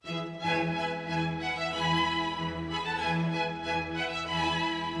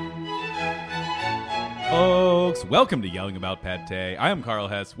folks. Welcome to Yelling About Pate. I am Carl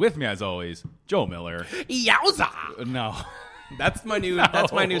Hess. With me, as always, Joel Miller. Yowza! No. That's my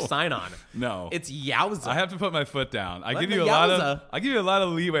new sign on. No. It's yowza. I have to put my foot down. I Let give the you a yowza. lot of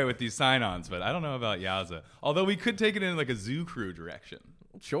leeway with these sign-ons, but I don't know about Yowza. Although we could take it in like a Zoo Crew direction.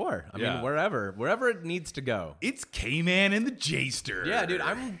 Sure. I Yeah. mean, wherever it needs to go. It's K-Man and the J-Ster. Yeah, dude.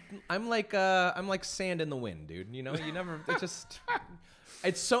 I'm like sand in the wind, dude. You know, you never. It just.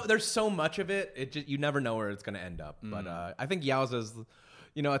 It's so there's so much of it. It just you never know where it's gonna end up. But I think Yowza's.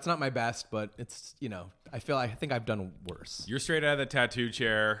 You know, it's not my best, but it's, you know, I think I've done worse. You're straight out of the tattoo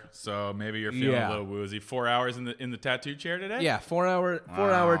chair, so maybe you're feeling Yeah. a little woozy. 4 hours in the tattoo chair today? Yeah, 4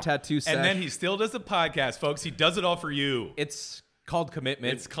 hour tattoo session. And then he still does a podcast, folks. He does it all for you. It's called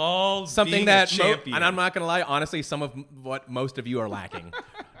commitment. It's called something being that a champion. and I'm not gonna lie, honestly, some of what most of you are lacking.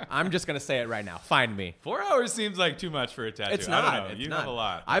 I'm just gonna say it right now. Find me. 4 hours seems like too much for a tattoo. It's I don't not. know. It's You not. have a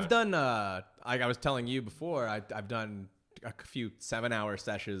lot. I've done like I was telling you before. I've done a few 7-hour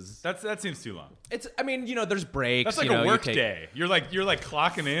sessions. That seems too long. It's. I mean, you know, there's breaks. That's like you know, a work you take, day. You're like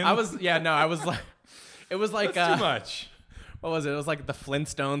clocking in. I was like, it was like That's too much. What was it? It was like the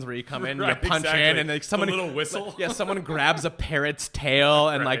Flintstones where you come in, Right, you punch exactly. in, and like someone The little whistle. Yeah, someone grabs a parrot's tail,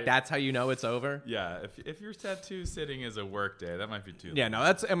 and like Right. that's how you know it's over. Yeah, if your tattoo sitting is a work day, that might be too long. Yeah, no,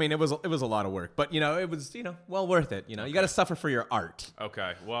 that's. I mean, it was a lot of work, but you know, it was well worth it. You know, you got to suffer for your art.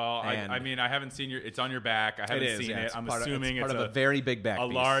 Okay. Well, And- I mean, I haven't seen it's on your back. I haven't seen it. It's I'm part assuming it's part it's of a very big back a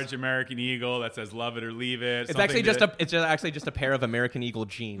piece. large American eagle that says "Love it or leave it." It's actually actually just a pair of American Eagle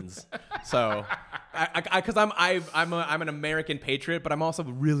jeans. So, because I'm an American patriot, but I'm also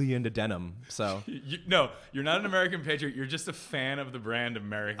really into denim. So No, you're not an American patriot. You're just a fan of the brand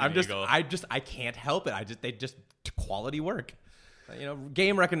American Eagle. I can't help it. They just quality work. You know,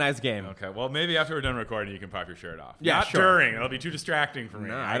 game recognized game. Okay, well, maybe after we're done recording, you can pop your shirt off. Yeah, Not sure. during. It'll be too distracting for me.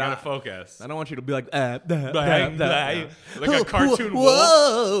 No, I gotta focus. I don't want you to be like, Like a cartoon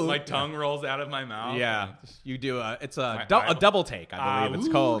Whoa. wolf. My tongue rolls out of my mouth. Yeah, you do. It's a eyeball- double take, I believe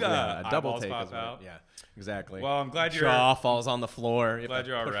it's called. Ooga. Yeah, a double Eyeballs take. pop Is what, out. yeah, exactly. Well, I'm glad you're. Jaw falls on the floor. You have Glad to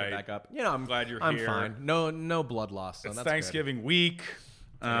you're all push it right. Back up. You know, I'm Glad you're I'm here. fine. No blood loss. So It's that's Thanksgiving week.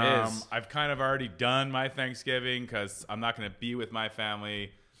 It is. I've kind of already done my Thanksgiving because I'm not going to be with my family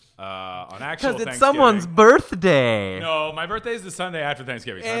on actual Because Thanksgiving. it's someone's birthday. No, my birthday is the Sunday after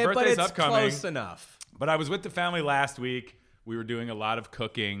Thanksgiving. So my But birthday's it's upcoming. close enough. But I was with the family last week. We were doing a lot of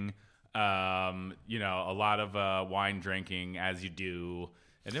cooking, you know, a lot of wine drinking, as you do,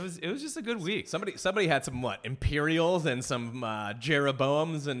 and it was just a good week. Somebody had some Imperials and some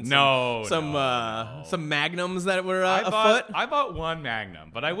Jeroboams and No. some Magnums that were afoot. I bought one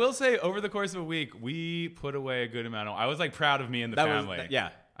Magnum, but I will say over the course of a week, we put away a good amount of. I was like proud of me and the family.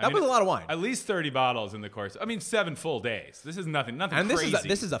 That was a lot of wine. At least 30 bottles in the course. I mean, 7 full days. This is nothing And crazy.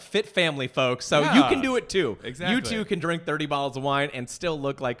 this is a fit family, folks. So Yeah. you can do it too. Exactly. You too can drink 30 bottles of wine and still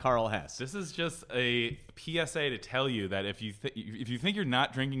look like Carl Hess. This is just a PSA to tell you that if you think you're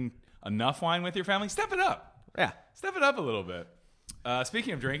not drinking enough wine with your family, step it up. Yeah. Step it up a little bit.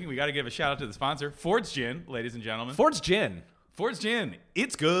 Speaking of drinking, we got to give a shout out to the sponsor, Ford's Gin, ladies and gentlemen. Ford's Gin. Ford's Gin,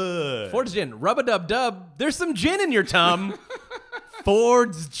 it's good. Ford's Gin. Rub-a-dub-dub. There's some gin in your tum.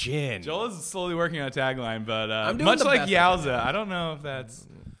 Ford's Gin. Joel is slowly working on a tagline, but doing much the like best I can. Yowza, I don't know if that's.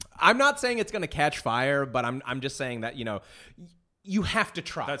 I'm not saying it's going to catch fire, but I'm just saying that, you know, you have to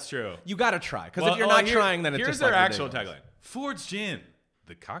try. That's true. You got to try. Because Well, if you're not here- trying, then it's here's just their like actual ridiculous. tagline: Ford's Gin,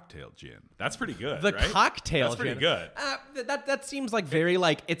 the cocktail gin. That's pretty good. The right? cocktail That's pretty gin. good. That seems like very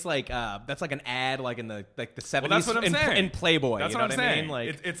like it's like that's like an ad like in the 70s Well, that's what I'm saying. in Playboy. That's you know what I'm I saying. mean?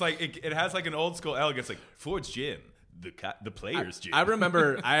 Like It's like it has like an old school elegance, like Ford's Gin, the player's gin.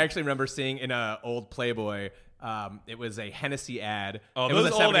 I actually remember seeing in a old Playboy. It was a Hennessy ad. Oh, it was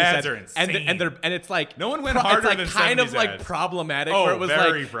those a old 70s ads ad. are insane. And it's like No one went harder it's like than kind of 70s like ads. problematic. Oh, where it was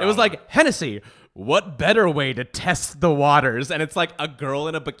very like it was like Hennessy. What better way to test the waters? And it's like a girl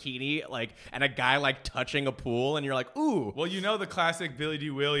in a bikini, like, and a guy like touching a pool, and you're like, ooh. Well, you know the classic Billy D.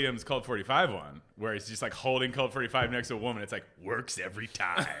 Williams Colt 45 one, where he's just like holding Colt 45 next to a woman. It's like, works every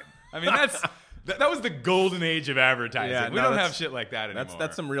time. I mean, that was the golden age of advertising. Yeah, we no, don't that's- have shit like that anymore.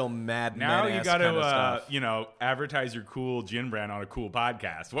 That's some real mad. Now you got kind of to, stuff. advertise your cool gin brand on a cool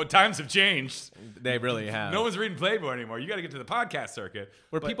podcast. What times have changed? They really have. No one's reading Playboy anymore. You got to get to the podcast circuit.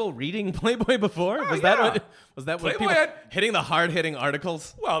 Were people reading Playboy before? Oh, Was yeah. that what Playboy people had- hitting the hard hitting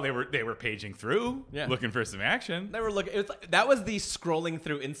articles? Well, they were paging through, Yeah. looking for some action. They were looking. It was like, that was the scrolling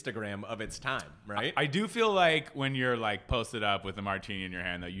through Instagram of its time, right? I do feel like when you're like posted up with a martini in your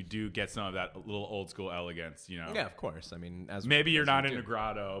hand, that you do get some of that little old school elegance, you know. Yeah, of course. I mean, as Maybe you're as not we in a do.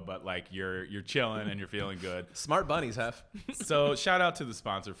 grotto, but like you're chilling and you're feeling good. Smart bunnies have. So shout out to the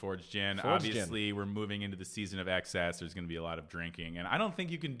sponsor, Forge Gin. Forge Gin. Obviously, we're moving into the season of excess. There's going to be a lot of drinking, and I don't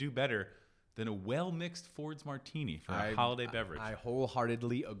think you can do better than a well-mixed Ford's Martini for a holiday beverage. I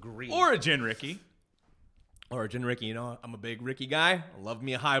wholeheartedly agree. Or a gin Ricky. Or a gin Ricky. You know, I'm a big Ricky guy. I love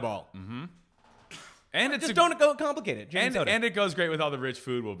me a highball. And it's Just don't go complicate it. Gin and soda. and it goes great with all the rich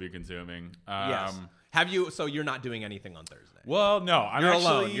food we'll be consuming. Yes. Have you? So you're not doing anything on Thursday? Well, no, I'm You're actually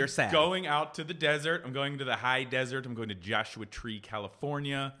alone. You're sad. going out to the desert. I'm going to the high desert. I'm going to Joshua Tree,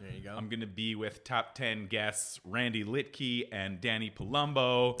 California. There you go. I'm going to be with top 10 guests Randy Litke and Danny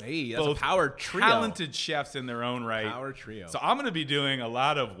Palumbo. Hey, that's a both power trio. talented chefs in their own right. Power trio. So I'm going to be doing a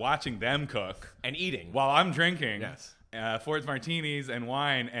lot of watching them cook And eating. while I'm drinking Yes. Ford's martinis and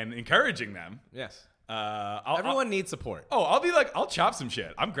wine and encouraging them. Yes. I'll Everyone needs support. I'll chop some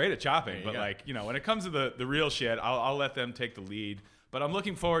shit. I'm great at chopping, you but go. like, you know, when it comes to the real shit, I'll let them take the lead. But I'm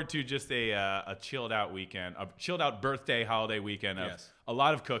looking forward to just a chilled out weekend, a chilled out birthday holiday weekend of Yes. a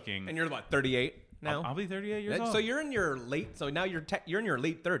lot of cooking. And you're what, 38 now? I'll be 38 years old. So you're in your late. So now you're in your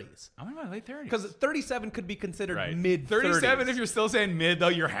late 30s. I'm in my late 30s. Because 37 could be considered right. mid 37, if you're still saying mid, though,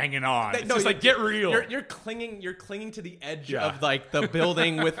 you're hanging on. It's just like, get real. You're clinging to the edge Yeah. of like the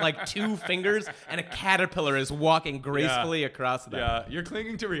building with like two fingers, and a caterpillar is walking gracefully across them. Yeah, you're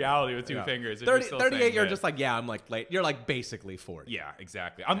clinging to reality with two Yeah. fingers. if 30, you're still 38, saying you're mid. just like, yeah, I'm like late. You're like basically 40. Yeah,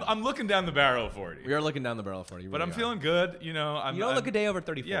 exactly. I'm looking down the barrel of 40. We are looking down the barrel for you. But I'm feeling good. You know, You don't look a day over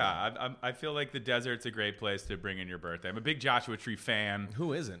 34. Yeah, I feel like the desert's a great place to bring in your birthday. I'm a big Joshua Tree fan.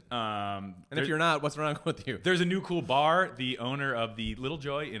 Who isn't? And And if you're not, what's wrong with you? there's a new cool bar. The owner of the Little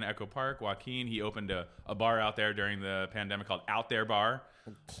Joy in Echo Park, Joaquin, he opened a bar out there during the pandemic called Out There Bar.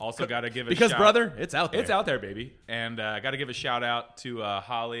 Also got to give a Because shout. brother, it's out there. It's out there, baby. And got to give a shout out to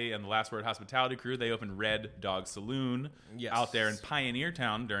Holly and the Last Word Hospitality crew. They opened Red Dog Saloon Yes. out there in Pioneer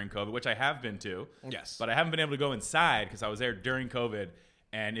Town during COVID, which I have been to. Yes. But I haven't been able to go inside because I was there during COVID.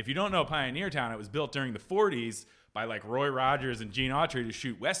 And if you don't know Pioneer Town, it was built during the 40s by like Roy Rogers and Gene Autry to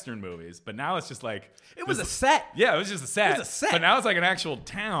shoot Western movies. But now it's just like... It was a set. Yeah, it was just a set. It was a set. But now it's like an actual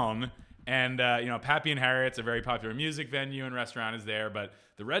town. And, you know, Pappy and Harriet's a very popular music venue and restaurant is there. But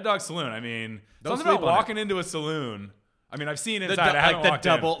the Red Dog Saloon, I mean, Don't something sleep about on it. walking into a saloon. I mean, I've seen The inside. I haven't walked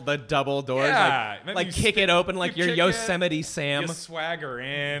in. the double doors, Yeah, maybe like you kick it open like you you're kick it, Yosemite Sam. You swagger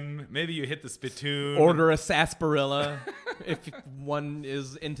in. Maybe you hit the spittoon. Order a sarsaparilla if one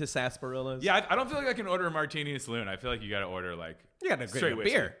is into sarsaparillas. Yeah, I don't feel like I can order a martini in a saloon. I feel like you got to order like you got to straight a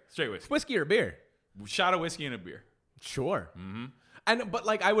whiskey. beer, Straight whiskey. whiskey or beer. Shot of whiskey and a beer. Sure. Mm-hmm. But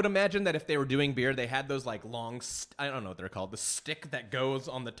like I would imagine that if they were doing beer, they had those like long, I don't know what they're called, the stick that goes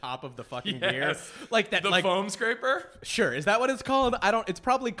on the top of the fucking beer, Yes. like that. The like foam scraper? sure, is that what it's called? I don't. It's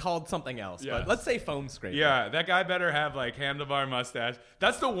probably called something else. Yeah. But let's say foam scraper. Yeah, that guy better have like handlebar mustache.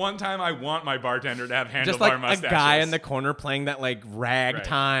 That's the one time I want my bartender to have handlebar Just like mustaches. a guy in the corner playing that like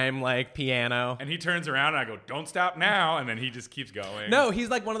ragtime like piano. And he turns around and I go, "Don't stop now!" And then he just keeps going. No, he's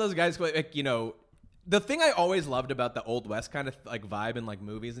like one of those guys who, like, you know, the thing I always loved about the Old West kind of like vibe in like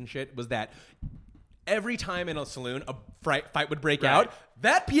movies and shit was that every time in a saloon a fight would break Right. out,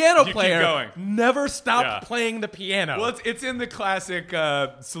 that piano keep player going. never stopped Yeah. playing the piano. Well, it's in the classic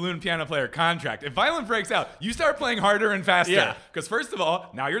saloon piano player contract. If violence breaks out, you start playing harder and faster. Yeah. Because first of all,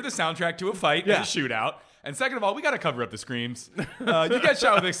 now you're the soundtrack to a fight Yeah. and a shootout. And second of all, we got to cover up the screams. You get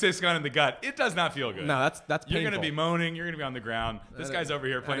shot with a 6-gun in the gut. It does not feel good. No, that's painful. You're going to be moaning. You're going to be on the ground. This guy's over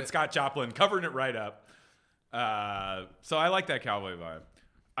here playing Scott Joplin, covering it right up. So I like that cowboy vibe.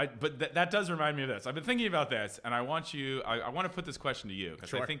 But that does remind me of this. I've been thinking about this, and I want to put this question to you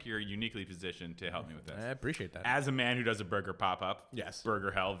because I Sure. think you're uniquely positioned to help me with this. I appreciate that. As a man who does a burger pop-up, Yes.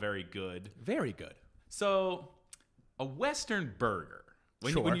 Burger Hell, very good. Very good. So a Western burger,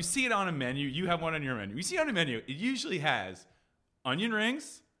 when Sure. you see it on a menu, you have one on your menu. You see it on a menu, it usually has onion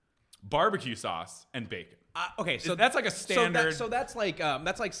rings, barbecue sauce, and bacon. Okay, so That's like a standard. So that's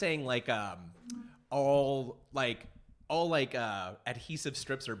like saying like all adhesive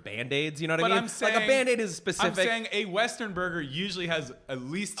strips or Band-Aids, you know what But I mean? I'm saying, like a Band-Aid is specific. I'm saying a Western burger usually has at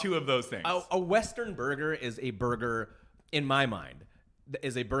least two of those things. A Western burger is a burger, in my mind,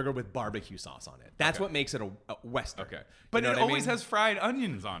 is a burger with barbecue sauce on it. That's what makes it a Western. Okay. You But know it what I always mean? has fried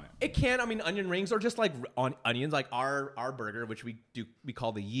onions on it. It can. I mean, onion rings or just like onions, like our burger, which we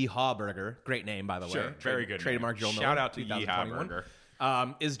call the Yeehaw Burger. Great name, by the way. Sure, very good Trademark name. Joe Miller. Shout out to 2021. Yeehaw Burger.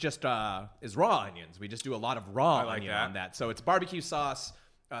 Is just is raw onions. We just do a lot of raw like onion that. on that. So it's barbecue sauce,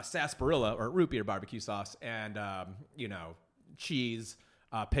 sarsaparilla or root beer barbecue sauce, and cheese,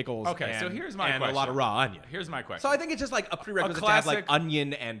 pickles. Okay, so and- here's my and a lot question. of raw onion. Here's my question. So I think it's just like a prerequisite to have like classic-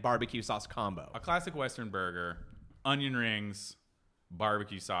 onion and barbecue sauce combo. A classic Western burger, onion rings,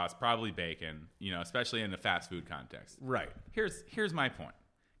 barbecue sauce, probably bacon, especially in the fast food context. Right. Here's my point.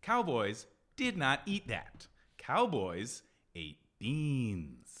 Cowboys did not eat that. Cowboys ate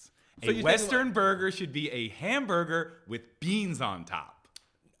beans. So A you think- Western burger should be a hamburger with beans on top.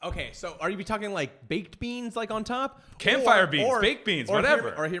 Okay, so are you talking like baked beans like on top? Campfire beans, baked beans,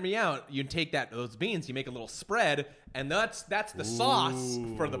 whatever. Or hear me out. You take those beans, you make a little spread, and that's the sauce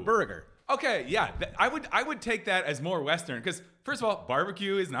for the burger. Okay, yeah, I would take that as more Western because first of all,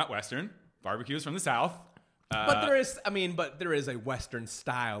 barbecue is not Western. Barbecue is from the South. But there is a Western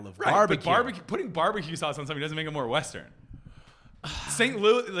style of Right, barbecue. but putting barbecue sauce on something doesn't make it more Western. St.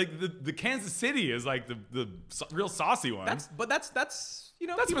 Louis, like the Kansas City, is like the real saucy one. That's That's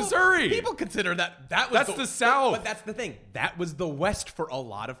people, Missouri. People consider that was That's the South. But that's the thing. That was the West for a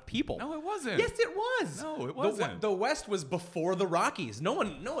lot of people. No, it wasn't. Yes, it was. No, it The- wasn't. The West was before the Rockies. No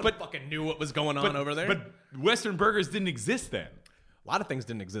one fucking knew what was going on over there. But Western burgers didn't exist then. a lot of things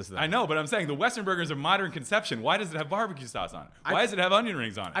didn't exist then. I know, but I'm saying the Western burger is a modern conception. Why does it have barbecue sauce on it? Why does it have onion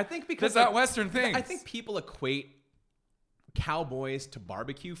rings on it? I think because that's not Western things. I think people equate cowboys to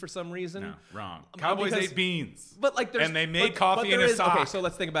barbecue for some reason. No, wrong. Cowboys because- ate beans. But like there's And they made but coffee in there a is- sock. Okay, so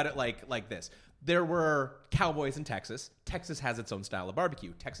let's think about it like this. There were cowboys in Texas. Texas has its own style of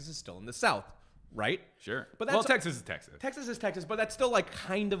barbecue. Texas is still in the South, right? Sure. But Well, that's Texas is Texas. Texas is Texas, but that's still like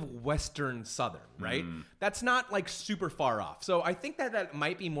kind of Western Southern, right? That's not like super far off. So I think that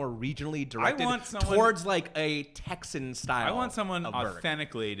might be more regionally directed want someone- towards like a Texan style. I want someone of burger.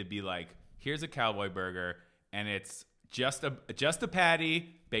 authentically to be like, here's a cowboy burger, and it's just a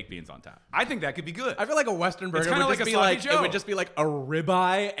patty, baked beans on top. I think that could be good. I feel like a Western burger kinda would like just a be sloppy like Joe. it would just be like a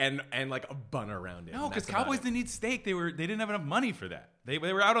ribeye and like a bun around it. No, and because that's about Cowboys it. didn't eat steak. They didn't have enough money for that. They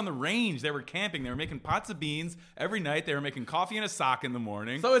were out on the range. They were camping. They were making pots of beans every night. They were making coffee in a sock in the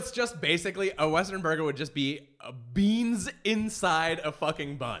morning. So it's just basically a Western burger would just be beans inside a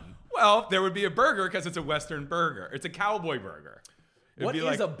fucking bun. Well, there would be a burger because it's a Western burger. It's a cowboy burger. It'd What be is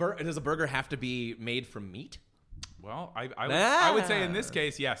like, a burger? Does a burger have to be made from meat? Well, I would say in this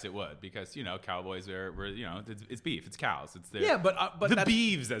case, yes, it would because cowboys were it's beef, it's cows, it's their Yeah, but the that's-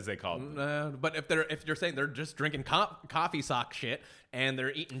 beeves as they call them. But if you're saying they're just drinking coffee sock shit and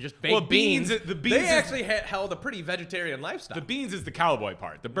they're eating just baked Well, beans- beans, the beans they is- actually held a pretty vegetarian lifestyle. The beans is the cowboy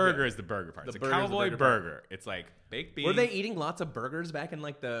part. The burger is the burger part. The It's a burger's the cowboy burger part. burger. It's like baked beans. Were they eating lots of burgers back in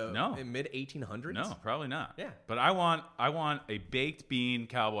like the No. mid 1800s? No, probably not. Yeah. But I want a baked bean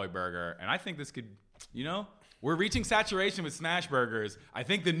cowboy burger, and I think this could, we're reaching saturation with smash burgers. I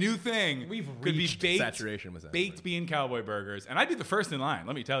think the new thing could be reached baked saturation with that. baked bean cowboy burgers, and I'd be the first in line.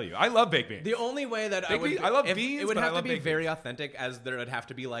 Let me tell you, I love baked beans. The only way that I Baked would, beans- I love if- beans, it would but I have to love be baked very authentic, as there would have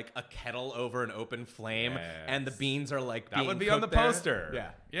to be like a kettle over an open flame, and the beans are like That would be being on the cooked there. poster. Yeah.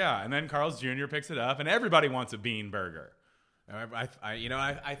 yeah, and then Carl's Jr. picks it up, and everybody wants a bean burger.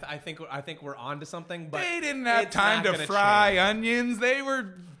 I think we're on to something, but They didn't have it's time not to gonna fry change. onions.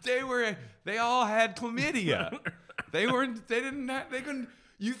 They all had chlamydia. they couldn't.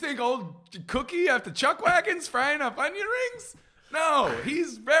 You think old Cookie after Chuck Wagons frying up onion rings? No,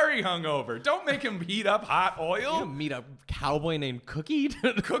 he's very hungover. Don't make him heat up hot You oil. meet a cowboy named Cookie.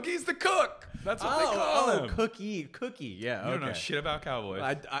 Cookie's the cook. That's what they call him. Cookie. Yeah, You don't know shit about cowboys.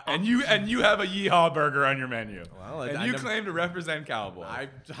 I- and you have a yeehaw burger on your menu. Well, and I you never- claim to represent cowboy.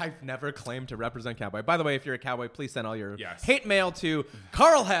 I've never claimed to represent cowboy. By the way, if you're a cowboy, please send all your Yes. hate mail to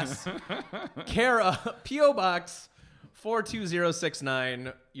Carl Hess, P.O. Box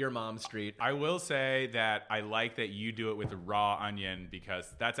 42069, Your Mom Street. I will say that I like that you do it with a raw onion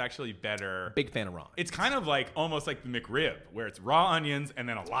because that's actually better. Big fan of raw. It's kind of like almost like the McRib, where it's raw onions and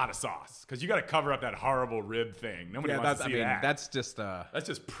then a lot of sauce because you got to cover up that horrible rib thing. Nobody wants to see that. that's just That's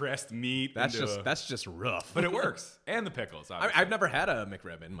just pressed meat. that's into just a- that's just rough. But it works, and the pickles. Obviously. I've never had a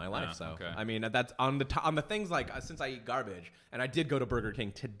McRib in my life, Oh, so okay. I mean that's on the things like since I eat garbage, and I did go to Burger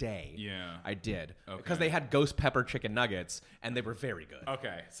King today. Yeah. I did Okay. because they had ghost pepper chicken nuggets, and they were very good.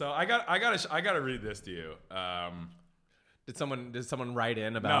 Okay, so I gotta read this to you. Did someone write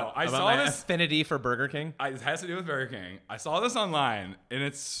in about, I about saw my this- affinity for Burger King? It has to do with Burger King. I saw this online, and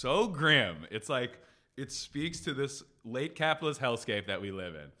it's so grim. It's like it speaks to this late capitalist hellscape that we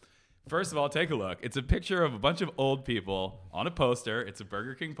live in. First of all, take a look. It's a picture of a bunch of old people on a poster. It's a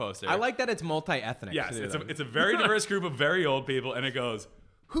Burger King poster. I like that it's multi-ethnic. Yes, too. it's a very diverse group of very old people, and it goes,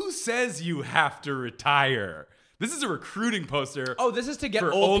 "Who says you have to retire?" This is a recruiting poster. Oh, this is to get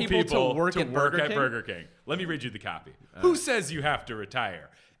for old people to work at Burger King? Burger King. Let me read you the copy. Who says you have to retire?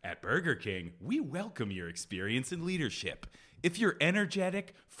 At Burger King, we welcome your experience in leadership. If you're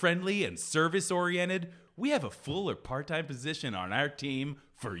energetic, friendly, and service-oriented, we have a full or part-time position on our team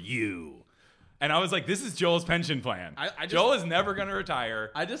for you. And I was like, this is Joel's pension plan. Joel is never going to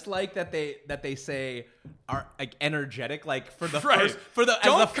retire. I just like that they say are like energetic, like for the Right. first Don't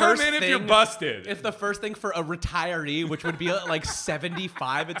as the come first in if thing, you're busted. If the first thing for a retiree, which would be like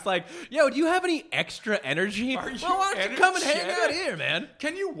 75, it's like, yo, do you have any extra energy? Are you Well, why don't you come and hang out energetic? here, man?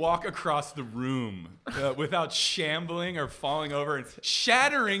 Can you walk across the room without shambling or falling over and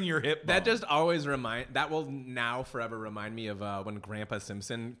shattering your hip bone? That just always that will now forever remind me of when Grandpa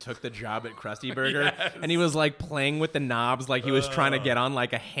Simpson took the job at Krusty Burger and he was like playing with the knobs, like he was trying to get on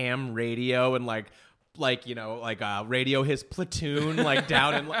like a ham radio and like radio his platoon like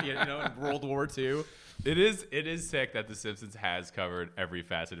down in in World War II. It is sick that The Simpsons has covered every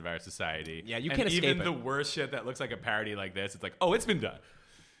facet of our society. Yeah, you and can't escape even it. the worst shit that looks like a parody like this, it's like, oh, it's been done.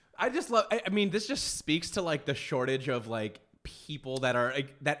 I just love. I mean, this just speaks to like the shortage of like people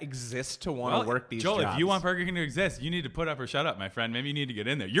that exist to want to work these Joel, jobs. if you want Burger King to exist, you need to put up or shut up, my friend. Maybe you need to get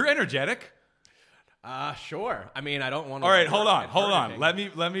in there. You're energetic. Sure. I mean, I don't want to. All right, hold on. Let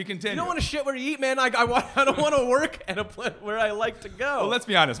me continue. You don't want to shit where you eat, man. I don't want to work at a place where I like to go. Well, let's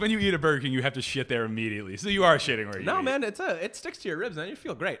be honest. When you eat a BurgerKing, you have to shit there immediately. So you are shitting where you eat. No, man, it sticks to your ribs, man. You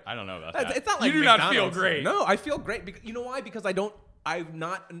feel great. I don't know about that. It's not like you do not McDonald's. feel great. No, I feel great. Because, you know why? Because I'm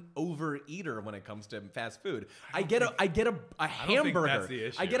not an overeater when it comes to fast food. I get a hamburger. that's the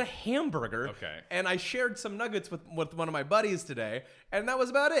issue. I get a hamburger. Okay. And I shared some nuggets with one of my buddies today, and that was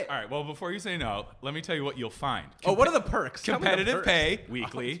about it. All right. Well, before you say no, let me tell you what you'll find. What are the perks? Tell me the Competitive perks. pay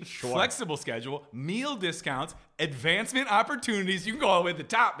weekly, Sure. flexible schedule, meal discounts, advancement opportunities. You can go all the way to the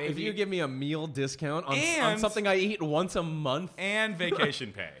top, baby. If you give me a meal discount on And- something I eat once a month, and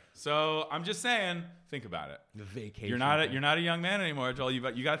vacation pay. So I'm just saying, think about it. the vacation. You're not a young man anymore, Joel. You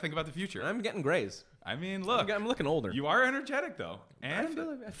got to think about the future. I'm getting grays. I mean, look, I'm looking older. you are energetic though, and I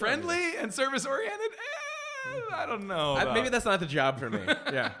feel friendly and service oriented. I don't know. Maybe that's not the job for me.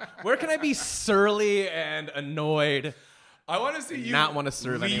 Yeah. Where can I be surly and annoyed? I want to see you not want to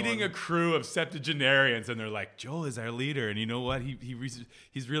serve leading anyone. a crew of septuagenarians, and they're like, Joel is our leader, and you know what?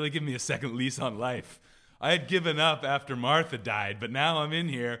 He's really given me a second lease on life. I had given up after Martha died, but now I'm in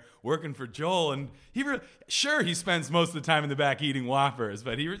here working for Joel, and he spends most of the time in the back eating Whoppers,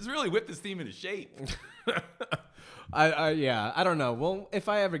 but he's really whipped his team into shape. I don't know. Well, if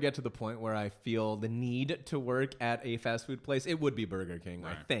I ever get to the point where I feel the need to work at a fast food place, it would be Burger King,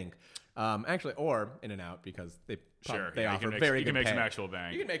 I think. Actually, or In-N-Out, because they offer very good You can make pay. some actual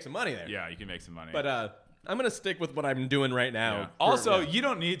bang. You can make some money there. Yeah, you can make some money. But I'm gonna stick with what I'm doing right now. Yeah. Also, you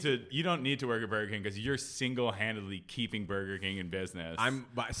don't need to work at Burger King because you're single-handedly keeping Burger King in business. I'm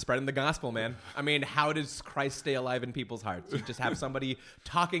spreading the gospel, man. I mean, how does Christ stay alive in people's hearts? You just have somebody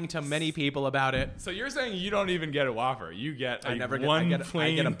talking to many people about it. So you're saying you don't even get a Whopper? You get I get a plain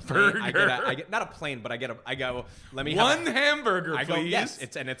plane. burger. I get not a plane, but I go. Let me have one hamburger, I please. go. Yes,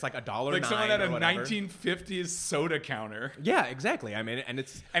 it's like $1.09 like someone at a or whatever. 1950s soda counter. Yeah, exactly. I mean, and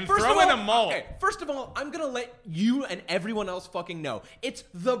it's Throw in a malt. Okay, first of all, I'm gonna let you and everyone else fucking know it's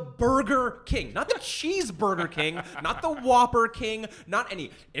the Burger King, not the Cheeseburger King, not the Whopper King, not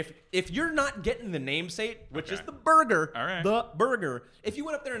any. If you're not getting the namesake, which is the burger, All right. the burger. If you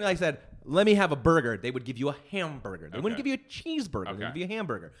went up there and I said, "Let me have a burger," they would give you a hamburger. They wouldn't give you a cheeseburger. They would give you a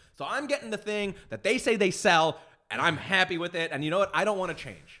hamburger. So I'm getting the thing that they say they sell, and I'm happy with it. And you know what? I don't want to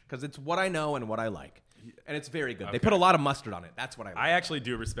change because it's what I know and what I like. And it's very good. They put a lot of mustard on it. That's what I like. I actually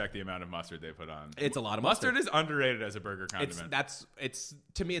do respect the amount of mustard they put on. It's a lot of mustard. Mustard is underrated as a burger It's condiment.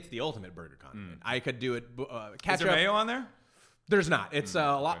 to me, it's the ultimate burger condiment. I could do it. Ketchup. Is there mayo on there? There's not. It's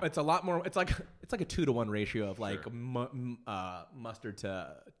a lot. Okay. It's a lot more. It's like a 2-to-1 ratio of like mustard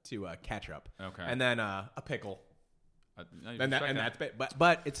to ketchup. Okay. And then a pickle. And that's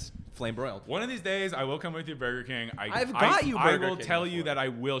but it's flame broiled. One of these days, I will come with you, Burger King. I've got you, Burger I will King tell before. you that I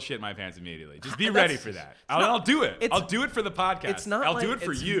will shit my pants immediately. Just be ready for that. I'll do it. I'll do it for the podcast. It's not. I'll like, do it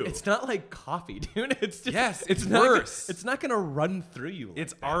for you. It's not like coffee, dude. It's just, Yes, it's worse. It's not gonna run through you. Like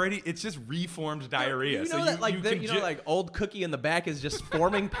It's that. already. It's just reformed diarrhea. You know so that you like old Cookie in the back is just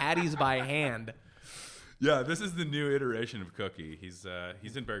forming patties by hand. Yeah, this is the new iteration of Cookie. He's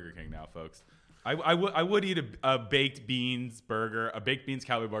in Burger King now, folks. I would eat a baked beans burger, a baked beans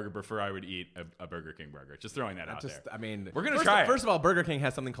cowboy burger before I would eat a Burger King burger. Just throwing that out there. I mean, we're gonna try it. First of all, Burger King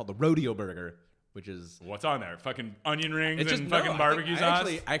has something called the Rodeo Burger, which is What's on there? Fucking onion rings it's just and fucking barbecue sauce.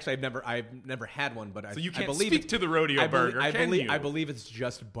 Actually, I've never had one, but So you can't I believe speak to the rodeo burger, can you? I believe it's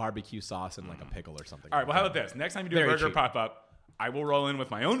just barbecue sauce and like a pickle or something. All right, well, how about this? Next time you do Very a burger cheap. pop up, I will roll in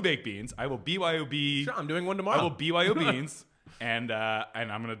with my own baked beans. I will BYOB. Sure, I'm doing one tomorrow. I will BYO beans, and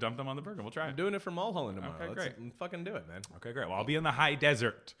I'm gonna dump them on the burger. We'll try I'm it. doing it for Mulholland tomorrow. Okay, Let's great. fucking do it, man. Okay, great. Well, I'll be in the high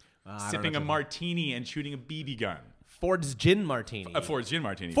desert, I don't sipping know a if- martini and shooting a BB gun. Ford's Gin Martini. Ford's Gin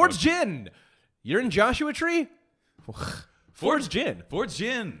Martini. Ford's folks. Gin. You're in Joshua Tree? Ford's Gin. Ford's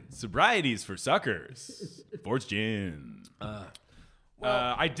Gin. Sobrieties for suckers. Ford's Gin.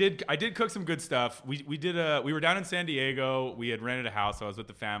 I did cook some good stuff. We were down in San Diego. We had rented a house. So I was with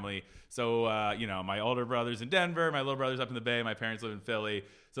the family. So my older brother's in Denver. My little brother's up in the Bay. My parents live in Philly.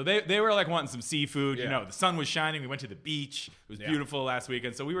 So they were like wanting some seafood. Yeah. You know, the sun was shining. We went to the beach. It was beautiful last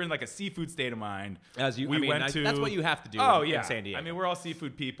weekend. So we were in like a seafood state of mind. That's what you have to do in San Diego. I mean, we're all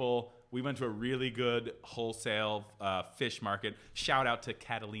seafood people. We went to a really good wholesale fish market. Shout out to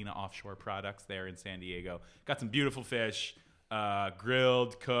Catalina Offshore Products there in San Diego. Got some beautiful fish,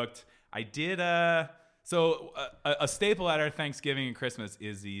 grilled, cooked. I did a staple at our Thanksgiving and Christmas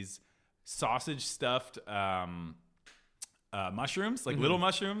is these sausage stuffed mushrooms, like little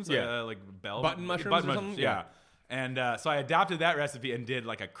mushrooms, like Button mushrooms or something? Yeah. And so I adopted that recipe and did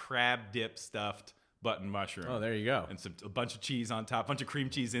like a crab dip stuffed button mushroom. Oh, there you go. And a bunch of cheese on top, a bunch of cream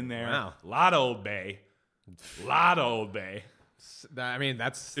cheese in there. Wow. A lot of Old Bay. I mean,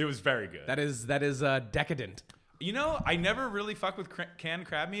 It was very good. that is decadent. You know, I never really fuck with canned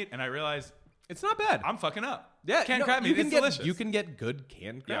crab meat, and I realized It's not bad. I'm fucking up. Yeah, canned no, crab meat is delicious. You can get good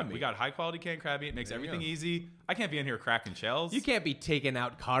canned crab meat. we got high quality canned crab meat. It makes There you everything go. easy. I can't be in here cracking shells. You can't be taking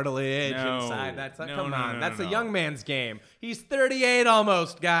out cartilage No. inside. Come No, on. no, That's no. a young man's game. He's 38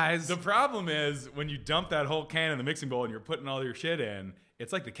 almost, guys. The problem is when you dump that whole can in the mixing bowl and you're putting all your shit in,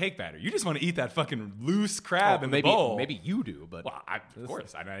 it's like the cake batter. You just want to eat that fucking loose crab in maybe, the bowl. Maybe you do, but Well, of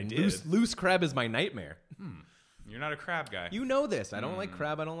course, I did. loose crab is my nightmare. You're not a crab guy. You know this. I don't like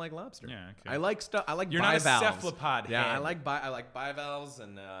crab. I don't like lobster. Yeah, okay. I like stuff. I like You're not a bivalves. cephalopod Yeah, head. I like bivalves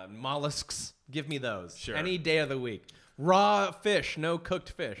and mollusks. Give me those. Sure. Any day of the week. Raw fish, no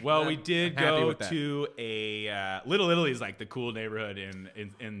cooked fish. Well, I'm we did happy go with that. to a Little Italy is like the cool neighborhood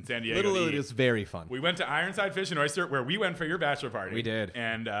in San Diego. Little to Italy eat. is very fun. We went to Ironside Fish and Oyster where we went for your bachelor party. We did.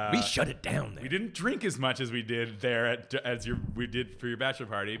 And we shut it down there. we didn't drink as much as we did there we did for your bachelor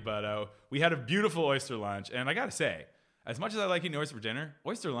party, but we had a beautiful oyster lunch. And I gotta say, as much as I like eating oyster for dinner,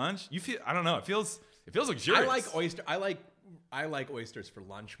 oyster lunch, I don't know, it feels luxurious. I like oysters for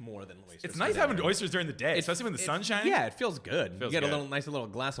lunch more than oysters. It's for nice dinner. having oysters during the day, especially when the sun's shining. Yeah, it feels good. Feels you get good. a nice little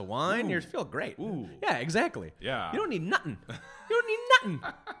glass of wine. You feel great. Ooh. Yeah, exactly. Yeah. You don't need nothing. You don't need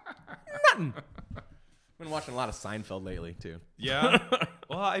nothing. Nothing. Been watching a lot of Seinfeld lately too. Yeah.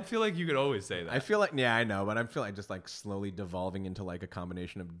 Well, I feel like you could always say that. I feel like I know, but I feel like just like slowly devolving into like a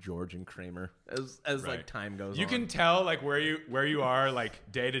combination of George and Kramer as Right. like time goes on. You can tell like where you are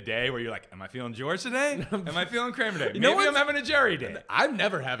like day to day, where you're like, am I feeling George today? Am I feeling Kramer today? know Maybe I'm what's- having a Jerry day. I'm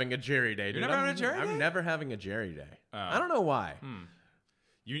never having a Jerry day. Dude. never having a Jerry I'm day? never having a Jerry day. Oh. I don't know why.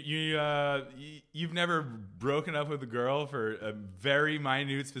 You've never broken up with a girl for a very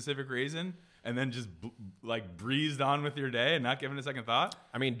minute specific reason, and then just like breezed on with your day and not giving it a second thought.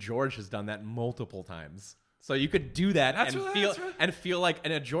 I mean, George has done that multiple times. So you could do that and feel like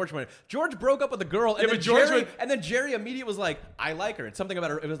in a George moment. George broke up with a girl, and Yeah, then but George Jerry, would- and then Jerry immediately was like, "I like her." It's something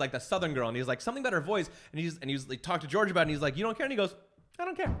about her. It was like the Southern girl, and he's like something about her voice, and he's like talked to George about it, and he's like, "You don't care?" And he goes, "I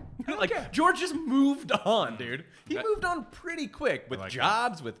don't care." Like care. George just moved on, dude. He moved on pretty quick with like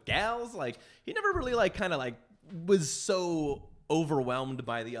jobs, with gals. Like he never really like kind of like was so overwhelmed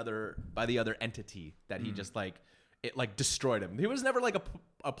by the other entity that he just like it like destroyed him. He was never like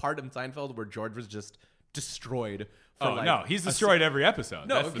a part in Seinfeld where George was just destroyed. For Oh like no, he's destroyed every episode.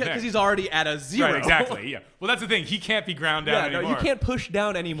 no, That's the thing. because he's already at a zero. Right, exactly. Yeah. Well, that's the thing. He can't be ground down Yeah, no, anymore. you can't push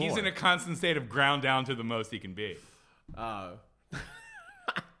down anymore. He's in a constant state of ground down to the most he can be.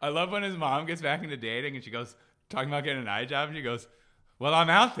 I love when his mom gets back into dating and she goes, talking about getting an eye job, and she goes, "Well, I'm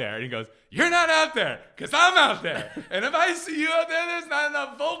out there." And he goes, "You're not out there, because I'm out there. And if I see you out there, there's not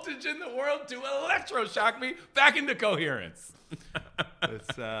enough voltage in the world to electroshock me back into coherence."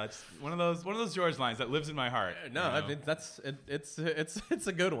 It's just one of those George lines that lives in my heart. no, I mean, it's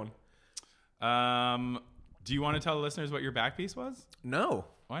a good one. Do you want to tell the listeners what your back piece was? No,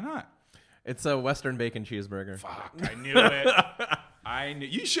 Why not? it's a Western bacon cheeseburger. Fuck, I knew it. I knew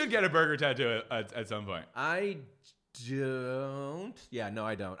you should get a burger tattoo at some point. I don't. Yeah, no,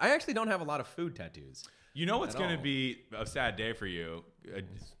 I don't. I actually don't have a lot of food tattoos. You know what's At going to all. be a sad day for you?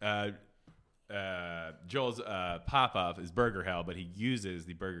 Joel's pop-up is Burger Hell, but he uses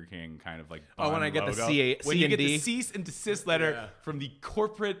the Burger King kind of like Oh, when I get the logo. C When you and get the D? cease and desist letter Yeah. from the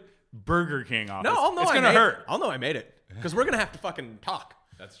corporate Burger King office. No, I'll know it's I gonna made hurt. It. I'll know I made it because we're gonna have to fucking talk.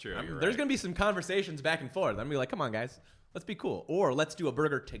 That's true. There's gonna be some conversations back and forth. I'm gonna be like, "Come on, guys, Let's be cool. Or let's do a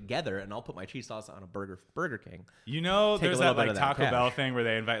burger together, and I'll put my cheese sauce on a burger from Burger King. You know, Take a there's little that bit like of that Taco cash. Bell thing where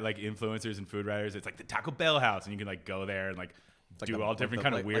they invite like influencers and food writers. It's like the Taco Bell house, and you can like go there and like It's like do the- all like different the-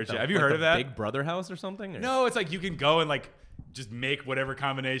 kind of like- weird like the- shit. Have you like heard the of that? Big Brother house or something? Or? No, it's like you can go and like just make whatever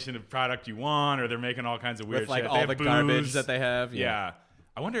combination of product you want, or they're making all kinds of weird With like shit. all They the have garbage booze. that they have. Yeah.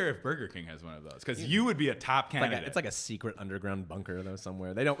 I wonder if Burger King has one of those because you would be a top candidate. It's like a secret underground bunker though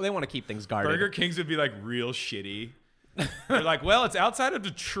somewhere. They want to keep things guarded. Burger Kings would be like real shitty. They're like, well, it's outside of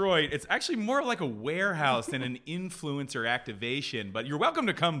Detroit. It's actually more of like a warehouse than an influencer activation, but you're welcome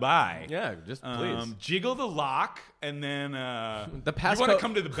to come by. Yeah, just please. Jiggle the lock, and then The you want to passcode-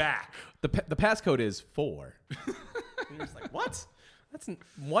 come to the back. The passcode is 4. And you're just like, what?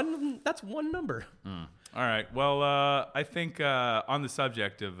 That's one number. All right. Well, I think on the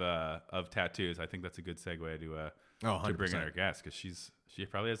subject of tattoos, I think that's a good segue to bring in 100%. our guest because she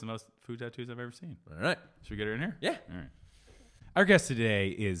probably has the most food tattoos I've ever seen. All right. Should we get her in here? Yeah. All right. Our guest today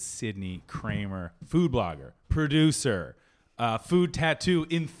is Sydney Kramer, food blogger, producer, food tattoo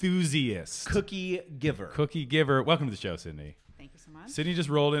enthusiast, Cookie giver. cookie giver. Welcome to the show, Sydney. Thank you so much. Sydney just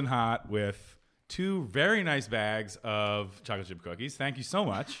rolled in hot with 2 very nice bags of chocolate chip cookies. Thank you so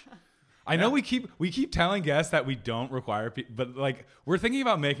much. I know we keep telling guests that we don't require people, but like we're thinking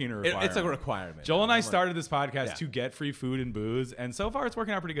about making it a requirement. It's a requirement. Joel and I started this podcast Yeah. to get free food and booze, and so far it's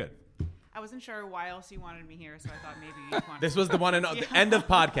working out pretty good. I wasn't sure why else you wanted me here, so I thought maybe you'd want This was the one and the end of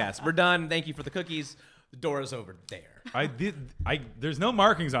podcast. We're done. Thank you for the cookies. The door is over there. There's no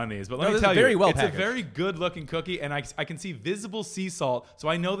markings on these, but let No, me this is tell very you, well it's packaged. a very good looking cookie, and I can see visible sea salt, so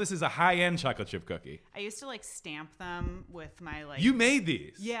I know this is a high end chocolate chip cookie. I used to like stamp them with my like. You made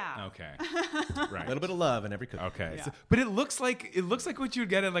these, Yeah. Okay, right. A little bit of love in every cookie. Okay, Yeah. so, but it looks like what you would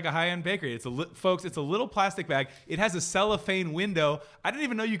get at like a high-end bakery. Folks, it's a little plastic bag. It has a cellophane window. I didn't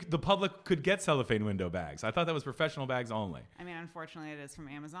even know the public could get cellophane window bags. I thought that was professional bags only. I mean, unfortunately, it is from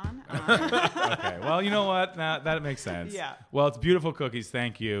Amazon. Okay, well, you know what? That makes sense. Yeah. Well, it's beautiful cookies.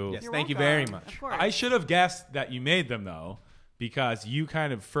 Thank you. Yes, You're thank you welcome. very much. Of course. I should have guessed that you made them though, because you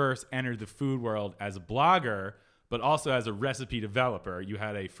kind of first entered the food world as a blogger, but also as a recipe developer. You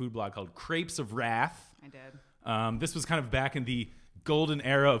had a food blog called Crepes of Wrath. I did. This was kind of back in the golden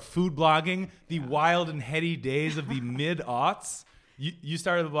era of food blogging, the wild and heady days of the mid-aughts. You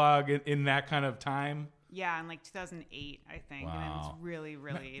started the blog in that kind of time. Yeah, in like 2008, I think, and it Wow. was really,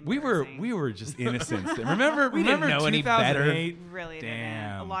 really. We embarrassing. were just innocents. Remember We didn't know any better. 2008? Really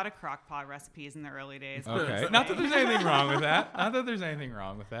Damn. didn't. A lot of crock pot recipes in the early days. Okay. Not that there's anything wrong with that. Not that there's anything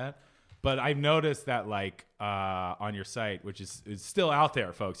wrong with that. But I've noticed that, like, on your site, which is still out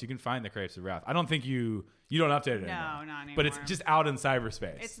there, folks, you can find the Crepes of Wrath. I don't think you don't update it No, anymore. not But it's anymore. just out in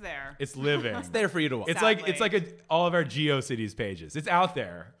cyberspace. It's there. It's living. It's there for you to watch. It's like Sadly. all of our GeoCities pages. It's out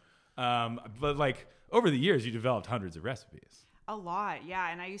there. But like over the years, you developed hundreds of recipes. A lot, yeah.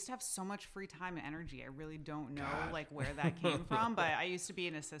 And I used to have so much free time and energy. I really don't know like where that came from. But I used to be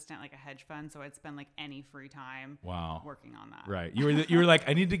an assistant, like a hedge fund, so I'd spend like any free time Wow. working on that. Right. You were like,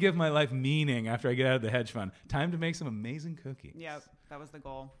 I need to give my life meaning after I get out of the hedge fund. Time to make some amazing cookies. Yep, that was the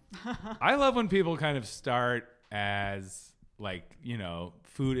goal. I love when people kind of start as like,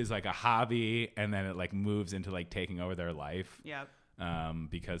 food is like a hobby and then it like moves into like taking over their life. Yep.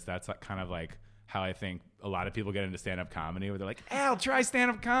 Because that's like, kind of like how I think a lot of people get into stand-up comedy where they're like, hey, I'll try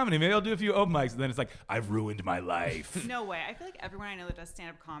stand-up comedy. Maybe I'll do a few open mics. And then it's like, I've ruined my life. No way. I feel like everyone I know that does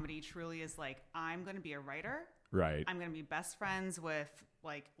stand-up comedy truly is like, I'm going to be a writer. Right. I'm going to be best friends with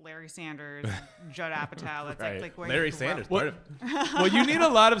like Larry Sanders, Judd Apatow. That's Right. like where Larry you grew Sanders. up. Part of Well, you need a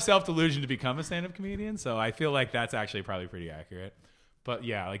lot of self-delusion to become a stand-up comedian. So I feel like that's actually probably pretty accurate. But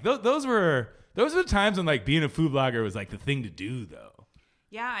yeah, like those were the times when like being a food blogger was like the thing to do though.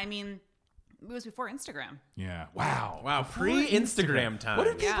 Yeah, I mean, it was before Instagram. Yeah. Wow. Wow, pre-Instagram time. What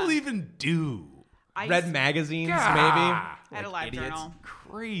did people Yeah. even do? I Read used- magazines, God. maybe. I had a Like live idiots. journal.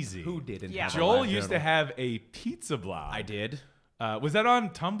 Crazy. Who didn't? Yeah. have a Joel live used to journal? have a pizza blog. I did. Was that on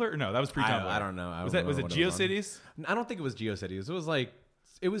Tumblr? No, that was pre-Tumblr. I don't know. I Was don't it know what it was on. GeoCities? I don't think it was GeoCities. It was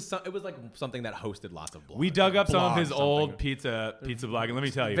like something that hosted lots of blogs. We dug up some of his Blog old something. pizza blog, and let me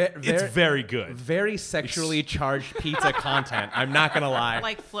tell you, it's Very- very good. Very sexually charged pizza content. I'm not gonna lie.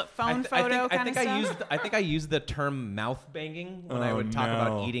 Like flip phone photo kind of stuff. I think I used the term mouth banging when I Oh, would talk no.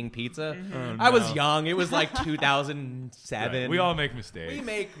 about eating pizza. Mm-hmm. I was young. It was like 2007. Right. We all make mistakes. we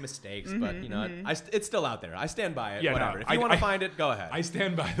make mistakes, but you Mm-hmm. know, it's still out there. I stand by it. Yeah, no, whatever. If I- you want I- to find it, go ahead. I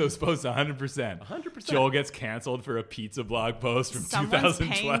stand by those posts 100%. 100%. Joel gets canceled for a pizza blog post from Someone's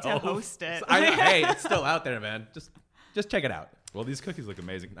 2012. paying to host it. Hey, it's still out there, man. Just check it out. Well, these cookies look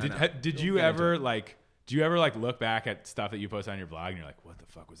amazing. I know. Did We'll you get into ever like? Do you ever like look back at stuff that you post on your blog and you're like, what the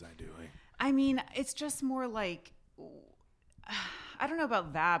fuck was I doing? I mean, it's just more like I don't know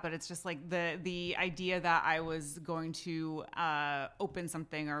about that, but it's just like the idea that I was going to open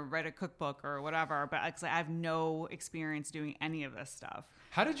something or write a cookbook or whatever, but like, I have no experience doing any of this stuff.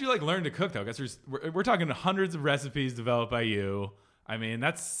 How did you like learn to cook though? Because we're talking hundreds of recipes developed by you. I mean,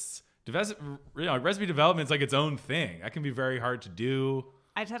 that's recipe development is like its own thing. That can be very hard to do.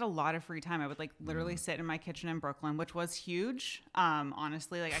 I just had a lot of free time. I would like literally sit in my kitchen in Brooklyn, which was huge.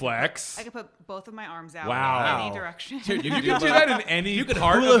 Honestly, like Flex. I could put both of my arms out Wow. in any direction. Dude, You can do that in any You could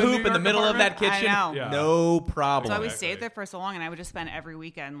part hula of the hoop New in the York middle of that apartment. kitchen. I know. Yeah. No problem. So I always Exactly. stayed there for so long, and I would just spend every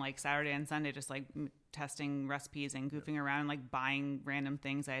weekend, like Saturday and Sunday, just like testing recipes and goofing around and like buying random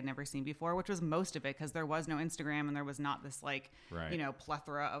things I had never seen before, which was most of it because there was no Instagram and there was not this like, Right.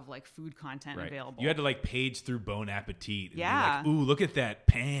 plethora of like food content Right. available. You had to like page through Bon Appetit. And Yeah. Be like, ooh, look at that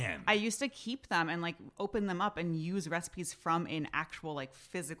pan. I used to keep them and like open them up and use recipes from an actual like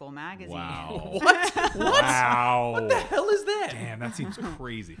physical magazine. Wow. What? Wow. What the hell is that? Damn, that seems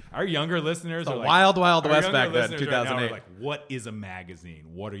crazy. Our younger listeners The are like, wild, wild our west younger back then, listeners right now are 2008. like, what is a magazine?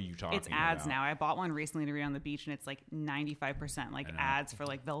 What are you talking It's ads about? now. I bought one recently to read on the beach, and it's like 95% like ads for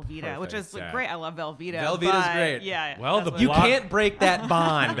like Velveeta, which Perfect, is like, Zach. great. I love Velveeta. Velveeta's but, great. Yeah. Well, that's the what- You Block- can't break that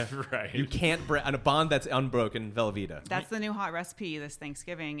bond. Right. You can't break on a bond that's unbroken. Velveeta. That's the new hot recipe this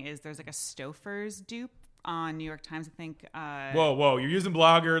Thanksgiving. Is there's like a Stouffer's dupe on New York Times, I think. Whoa, you're using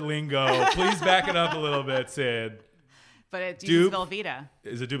blogger lingo. Please back it up a little bit, Sid. But it Dupe? uses Velveeta.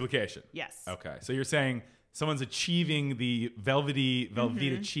 Is a duplication. Yes. Okay, so you're saying someone's achieving the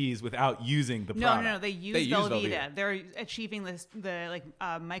Velveeta cheese without using the No, product. They use use Velveeta. Velveeta. They're achieving the like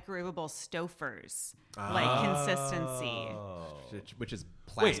microwavable Stouffer's like consistency. Which is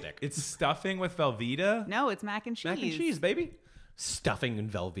Wait, plastic. it's stuffing with Velveeta? No, it's mac and cheese. mac and cheese, baby. Stuffing in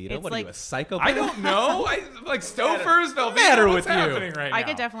Velveeta. It's What are you, like- a psychopath? I don't know. Like Stouffer's Velveeta. matter What's with you? happening right now? I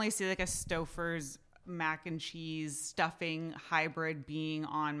could definitely see like a Stouffer's mac and cheese stuffing hybrid being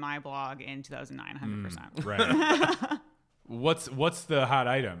on my blog in 2009, 100%. Right. What's the hot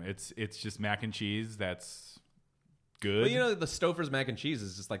item? It's just mac and cheese. That's good. Well, the Stouffer's mac and cheese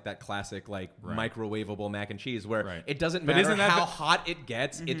is just like that classic, like microwavable mac and cheese where Right. it doesn't But matter isn't that how the- hot it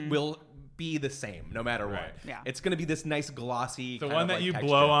gets, it will be the same no matter Right. what. Yeah. It's going to be this nice glossy. the kind one of, that like, you texture.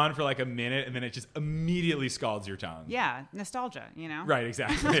 blow on for like a minute and then it just immediately scalds your tongue. Yeah, nostalgia, Right,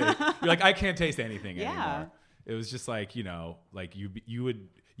 exactly. You're like, I can't taste anything Yeah. anymore. It was just like, like you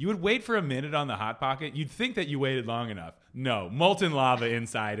would wait for a minute on the Hot Pocket. You'd think that you waited long enough. No, molten lava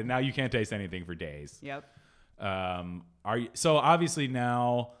inside, and now you can't taste anything for days. Yep. So obviously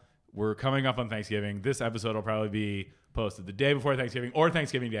now we're coming up on Thanksgiving. This episode will probably be posted the day before Thanksgiving or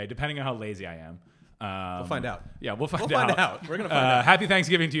Thanksgiving Day, depending on how lazy I am. We'll find out. Yeah, we'll find We'll out. find out. We're gonna find out. Happy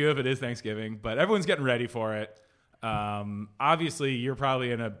Thanksgiving to you if it is Thanksgiving, but everyone's getting ready for it. Obviously, you're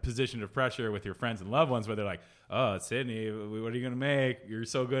probably in a position of pressure with your friends and loved ones where they're like, oh, Sydney, what are you going to make? You're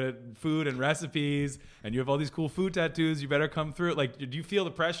so good at food and recipes, and you have all these cool food tattoos. You better come through. Like, do you feel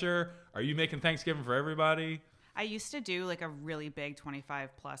the pressure? Are you making Thanksgiving for everybody? I used to do like a really big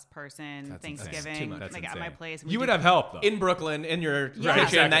 25 plus person That's Thanksgiving, insane. That's like at my insane. place. You would have help, though. In Brooklyn, in your Yeah. kitchen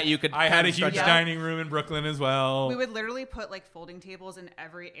Exactly. that you could. I had a kind of huge stretch out. dining room in Brooklyn as well. We would literally put like folding tables in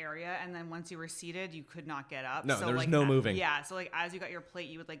every area, and then once you were seated, you could not get up. No, so, there was like, no moving. Yeah, so like as you got your plate,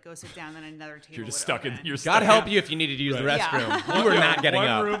 you would like go sit down, then another table. You're just would stuck in. open. You're God stuck help in- you if you needed to use the Right. restroom. Yeah. You were not getting one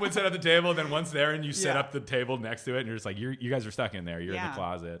up. room would set up the table, then once there, and you set Yeah. up the table next to it, and you're just like, you guys are stuck in there. You're in the Yeah.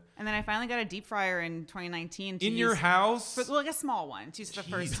 closet. And then I finally got a deep fryer in 2019. To In your use- house? For, like a small one, to use it the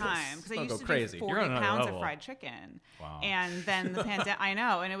first Jesus. time because I Don't used go to crazy. do You're 40 on another pounds level. of fried chicken. Wow. And then the pandemic, I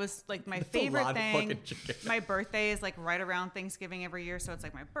know, and it was like my a favorite lot of thing. fucking chicken. My birthday is like right around Thanksgiving every year, so it's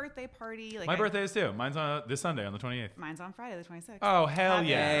like my birthday party. Like My birthday is too. Mine's on this Sunday on the 28th. Mine's on Friday the 26th. Oh, hell Happy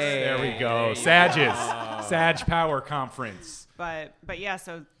yes. Hey. There we go. Sages. Sag Power Conference. But yeah,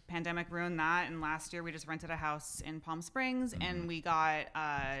 so pandemic ruined that, and last year we just rented a house in Palm Springs, Mm-hmm. and we got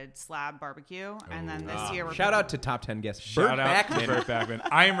slab barbecue, and then this year we're Shout out to top 10 guest Shout Burt out to Backman. Burt Backman.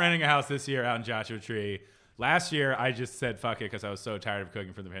 I am renting a house this year out in Joshua Tree. Last year, I just said fuck it because I was so tired of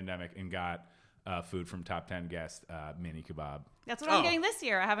cooking for the pandemic and got food from top 10 guest mini kebab. That's what I'm Oh. getting this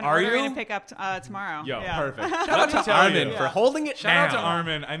year. I have an Are order you? to pick up tomorrow. Yo, Yeah. Perfect. Shout Let out me to tell Armin you. for holding it Shout down. out to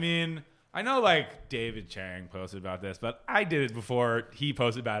Armin. I mean, I know like David Chang posted about this, but I did it before he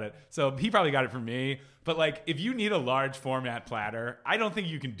posted about it. So he probably got it from me. But like, if you need a large format platter, I don't think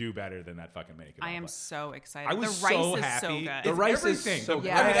you can do better than that fucking mini kebab. I am platter. so excited. I was the rice so is happy. so good. The It's rice is everything. so The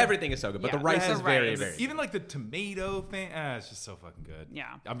good. bread- I mean, everything is so good, but Yeah, the rice the is very, rice. very. Even like the tomato thing, it's just so fucking good.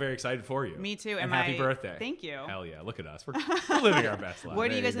 Yeah. I'm very excited for you. Me too. And Am happy I- birthday. Thank you. Hell yeah, look at us. We're living our best life.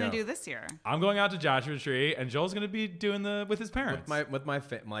 What are you There guys you gonna go. do this year? I'm going out to Joshua Tree, and Joel's gonna be doing with his parents.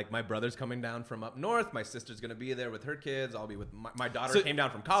 My brother's coming down from up north. My sister's gonna be there with her kids. I'll be with my daughter. So- came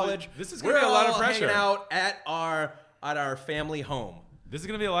down from college. this is gonna We're be a lot of all pressure. hanging out at our family home. This is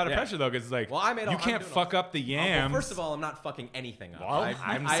gonna be a lot of Yeah. pressure though, because like, Well, I made all- you I'm can't doing fuck up the yams. Well, first of all, I'm not fucking anything up. Well,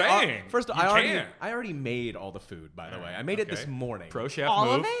 I'm I- saying, first, you I can't. already made all the food. By the way, Alright, I made it okay. this morning. Pro chef All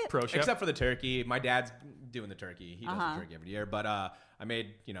of move. it? Pro chef. Except for the turkey. My dad's doing the turkey. He does Uh-huh. the turkey every year. But I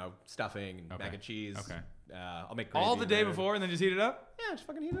made stuffing and Okay. mack and cheese. Okay. I'll make gravy all the in day there. before, and then just heat it up. Yeah, just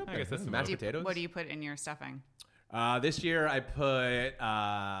fucking heat it up. I guess that's the mashed move. potatoes. What do you put in your stuffing? This year I put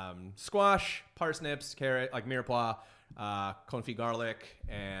squash, parsnips, carrot, like mirepoix, confit garlic,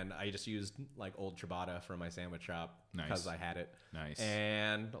 and I just used like old ciabatta from my sandwich shop Nice. because I had it. Nice.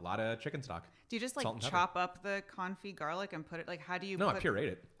 And a lot of chicken stock. Do you just Salt like and pepper. chop up the confit garlic and put it like? How do you? No, I put... pureed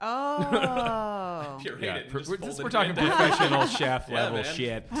it. Oh. Pureed Yeah, it. and just we're folded it talking in. professional chef Yeah, level man.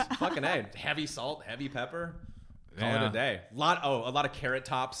 shit. Fucking A. Heavy salt, heavy pepper. Call Yeah. it a day. A lot of carrot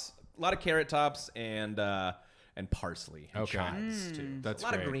tops. A lot of carrot tops and parsley and Okay. chives too. That's a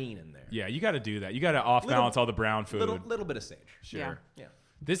lot great. of green in there. Yeah, you got to do that. You got to off balance all the brown food. Little bit of sage. Sure. Yeah. Yeah.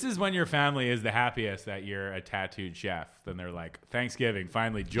 This is when your family is the happiest that you're a tattooed chef. Then they're like, Thanksgiving,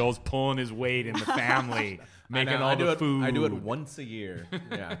 finally, Joel's pulling his weight in the family, making all the food. I do it once a year.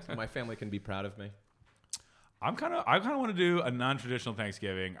 Yeah, so my family can be proud of me. I kind of want to do a non-traditional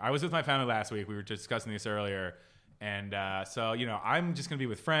Thanksgiving. I was with my family last week. We were discussing this earlier, and so I'm just gonna be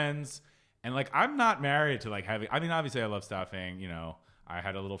with friends, and like I'm not married to like having. I mean, obviously, I love stuffing. I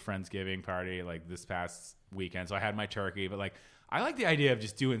had a little friendsgiving party like this past weekend, so I had my turkey. But like, I like the idea of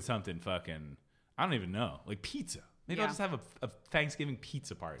just doing something fucking. I don't even know, like pizza. Maybe I'll Yeah. just have a Thanksgiving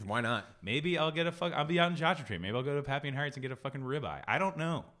pizza party. Why not? Maybe I'll get I'll be out in Joshua Tree. Maybe I'll go to Pappy and Harriet's and get a fucking ribeye. I don't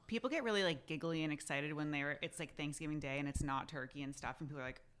know. People get really like giggly and excited when it's like Thanksgiving Day and it's not turkey and stuff, and people are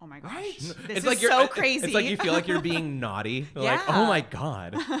like, "Oh my gosh, Right? this It's is like so crazy." It's like you feel like you're being naughty. Like, Yeah. oh my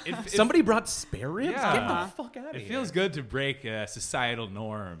god, somebody brought spare ribs. Yeah. Get the fuck out of here. It feels good to break societal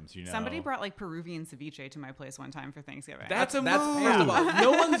norms, Somebody brought like Peruvian ceviche to my place one time for Thanksgiving. That's a That's move. first of all,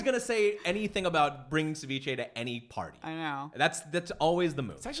 no one's gonna say anything about bringing ceviche to any party. I know. That's always the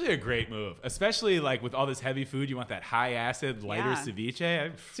move. It's actually a great move, especially like with all this heavy food. You want that high acid, lighter Yeah.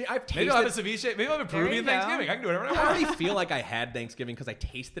 ceviche. See, I've Maybe I'll have a tasted. ceviche. Maybe I'll have a There Peruvian you go. Thanksgiving. I can do whatever I I want. already feel like I had Thanksgiving because I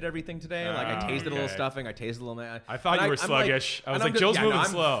tasted everything today. Like I tasted a little okay. stuffing. I tasted a little. I thought you were sluggish. I was like, Joel's moving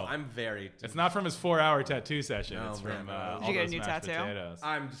slow. I'm very. It's not from his 4-hour tattoo session. No, it's man, from no. all Did you get a those new mashed tattoo? potatoes.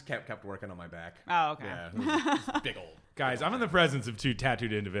 I'm just kept working on my back. Oh, okay. Yeah, it's big old. Guys, I'm in the presence of two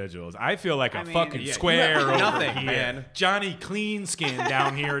tattooed individuals. I feel like a I mean- fucking Yeah, square you have over nothing, here. man. Johnny Clean Skin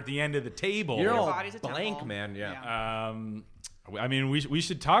down here at the end of the table. You're all body's a blank, temple. man. Yeah. Yeah. I mean, we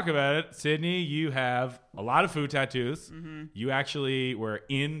should talk about it. Sydney, you have a lot of food tattoos. Mm-hmm. You actually were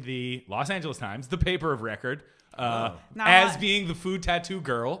in the Los Angeles Times, the paper of record, Not as a- being the food tattoo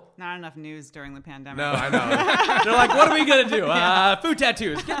girl. Not enough news during the pandemic. No, I know. They're like, what are we gonna do? Food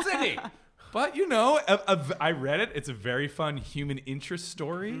tattoos. Get Sydney. But, I read it. It's a very fun human interest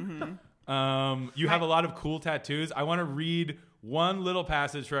story. Mm-hmm. You have a lot of cool tattoos. I want to read one little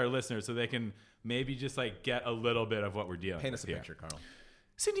passage for our listeners so they can maybe just like get a little bit of what we're dealing Paint with us a here. picture, Carl.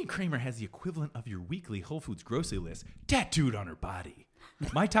 Sydney Kramer has the equivalent of your weekly Whole Foods grocery list tattooed on her body.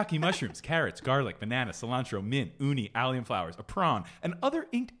 Maitake mushrooms, carrots, garlic, banana, cilantro, mint, uni, allium flowers, a prawn, and other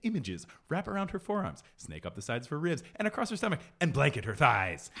inked images wrap around her forearms, snake up the sides of her ribs, and across her stomach, and blanket her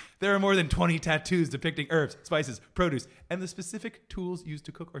thighs. There are more than 20 tattoos depicting herbs, spices, produce, and the specific tools used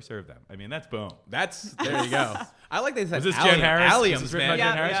to cook or serve them. I mean, that's boom. There you go. I like they said Was this Jen Harris? Was Alliums, this written by man. Jen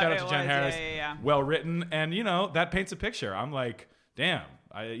Yeah, Harris? yeah, Shout out it to Jen was. Harris. Yeah. Well written, and that paints a picture. I'm like, damn.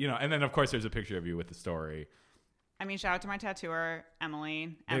 And then of course there's a picture of you with the story. I mean, shout out to my tattooer,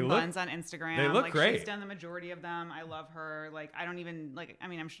 Emily, They and look- Buns on Instagram. they look like, great. She's done the majority of them. I love her. Like, I don't even, like, I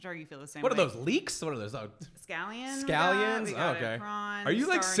mean, I'm sure you feel the same What are way. those leeks? What are those? Oh, Scallions? Scallions? We got Okay. a prawn, Are you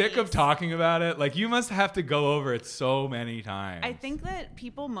like star sick of anise. talking about it? Like you must have to go over it so many times. I think that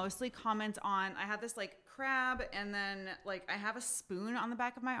people mostly comment on, I have this like crab and then like I have a spoon on the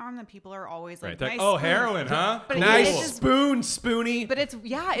back of my arm that people are always like, Right. They're like, nice oh, spoon." heroin, huh? But nice it's just- spoon, spoony. But it's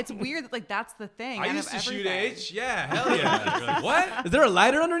weird that like that's the thing. I out used of to shoot everything. H. Yeah, hell yeah. You're like, what? Is there a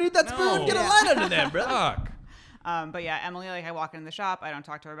lighter underneath that No. spoon? Get a Yeah. light under there, bro. Fuck. But yeah, Emily, like I walk into the shop, I don't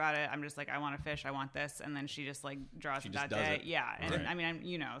talk to her about it. I'm just like, I want a fish, I want this, and then she just like draws it just that does day. it. Yeah, and Right. I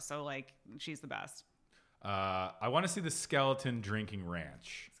mean, so like she's the best. I want to see the Skeleton Drinking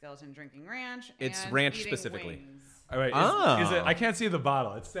Ranch. Skeleton Drinking Ranch. It's and ranch eating specifically. wings. All right, Oh. is it? I can't see the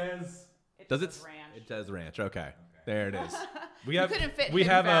bottle. It says Does it? says ranch. It says ranch. Okay. There it is. we You have. couldn't fit we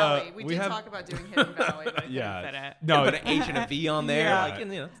Hidden have Valley. We we did have, talk about doing Hidden Valley, but I couldn't Yeah. fit it. No, Put an H and a V on there. Yeah. Like,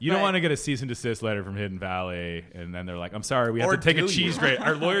 and, you don't But- want to get a cease and desist letter from Hidden Valley, and then they're like, "I'm sorry, we have Or to take a do cheese you? grater.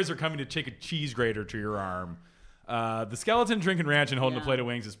 Our lawyers are coming to take a cheese grater to your arm." The Skeleton Drinking Ranch and holding a Yeah. plate of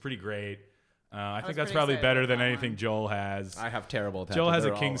wings is pretty great. I think was that's pretty probably excited better about than that anything one. Joel has. I have terrible tattoos. Joel has a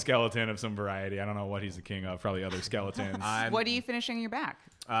They're king all- skeleton of some variety. I don't know what he's the king of. Probably other skeletons. What are you finishing your back?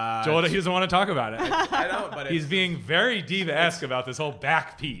 Joel, he doesn't want to talk about it. I don't, but He's being very diva-esque about this whole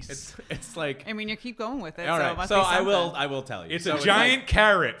back piece. it's like I mean, you keep going with it. all so right. it must So be I something. will tell you. It's So a like- giant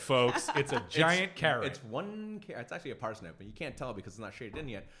carrot, folks. It's a giant it's, carrot. It's one. It's actually a parsnip, but you can't tell because it's not shaded in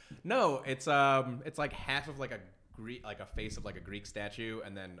yet. No, it's like half of like a face of like a Greek statue,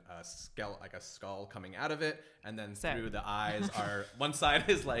 and then a skull coming out of it, and then Sick. through the eyes are one side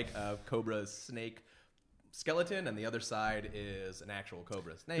is like a cobra snake skeleton, and the other side is an actual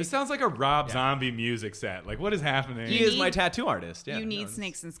cobra snake. This sounds like a Rob Zombie music set. Like, what is happening? He is my tattoo artist. Yeah, you need no,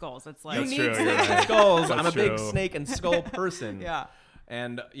 snakes and skulls. It's like You That's need true, you're snakes right. and skulls. That's I'm a big true. snake and skull person. Yeah.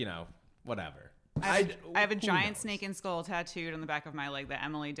 and whatever. I have a who giant knows? snake and skull tattooed on the back of my leg that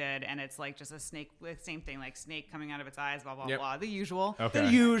Emily did, and it's like just a snake with same thing, like snake coming out of its eyes, blah blah Yep. blah, the usual. Okay. The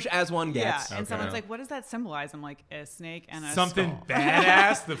huge as one Yeah, gets. and Okay. someone's like, "What does that symbolize?" I'm like, "A snake and a Something skull."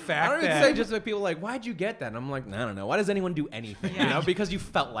 badass. The I fact don't even that say just like people are like, why'd you get that? And I'm like, I don't know. Why does anyone do anything? Yeah. You know, because you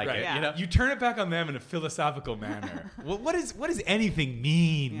felt like right. it. Yeah. You know, You turn it back on them in a philosophical manner. Well, what does anything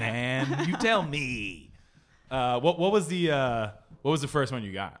mean, man? You tell me. What was the first one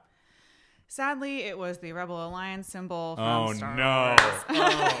you got? Sadly, it was the Rebel Alliance symbol from Oh Star no! Wars.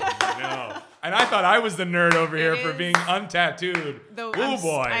 Oh no! And I thought I was the nerd over here for is- being untattooed. Though Oh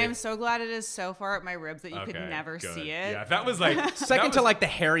boy! I am so glad it is so far up my ribs that you could Okay, never good. see it. Yeah, that was like second that to was- like the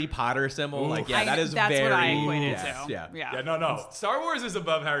Harry Potter symbol. Like, yeah, that is that's very. what I equated yes, to. Yeah. Yeah, no. Star Wars is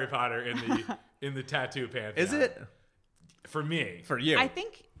above Harry Potter in the tattoo pantheon. Is it for me? for you? I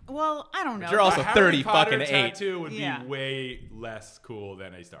think. Well, I don't know. you're also A Harry 30 Potter fucking 8. tattoo would Yeah. be way less cool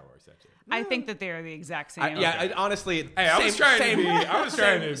than a Star Wars tattoo. I think that they are the exact same. Honestly, Hey, I was trying to be. I was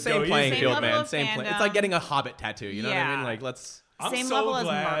trying to same go playing easy. field, level man. of Same play. It's fandom. like getting a Hobbit tattoo. You know what I Yeah. mean? Like, let's. I'm Same so level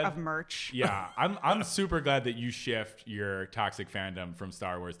glad. of merch. Yeah, I'm super glad that you shift your toxic fandom from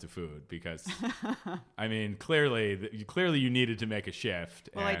Star Wars to food because, I mean, clearly you needed to make a shift.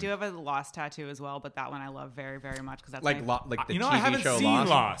 Well, I and- do have a Lost tattoo as well, but that one I love very, very much because that's Like, my, like the you know, TV I haven't show seen Lost.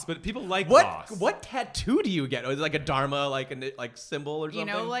 Lost, but people like What Lost. what tattoo do you get? Is it like a Dharma, like symbol or something?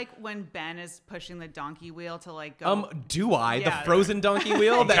 you know, like when Ben is pushing the donkey wheel to like go. Do I the Yeah. frozen donkey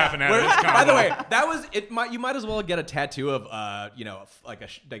wheel? tapping out of this by the combo. way, that was it. You might as well get a tattoo of like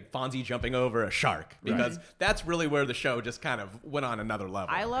like Fonzie jumping over a shark because that's really where the show just kind of went on another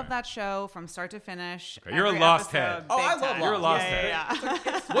level. I love that show from start to finish. Okay, you're a Every Lost episode, head. Oh, big I love time. Lost. You're a Lost yeah, head.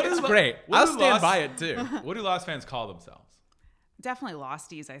 yeah. What It's do- great. what I'll do stand Lost- by it too. What do Lost fans call themselves? Definitely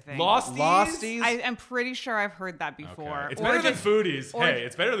Losties, I think. Losties. Losties? I am pretty sure I've heard that Okay. before. It's Or better than just- Foodies. or- Hey,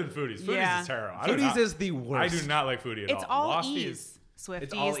 it's better than Foodies. Foodies Yeah. is terrible. I do Foodies not- is the worst. I do not like Foodie at It's all. all Losties. E's. Swifties.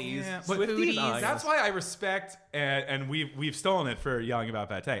 It's all E's. Yeah, Swifties? but Foodies. Oh, yeah. That's why I respect, and we've stolen it for yelling about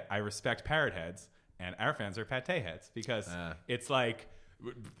pate. I respect parrot heads, and our fans are pate heads because it's like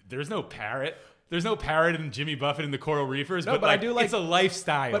there's no parrot. There's no parrot in Jimmy Buffett and the Coral Reefers, No, but but I like, do like- it's a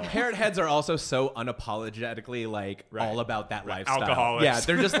lifestyle. But parrot heads are also so unapologetically like Right. all about that lifestyle. Alcoholics. Yeah,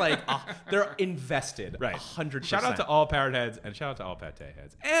 they're just like they're invested. Right. 100%. Shout out to all parrot heads and shout out to all pate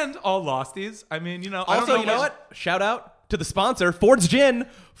heads and all losties. I mean, I don't Also, you know much- what? Shout out to the sponsor, Ford's Gin.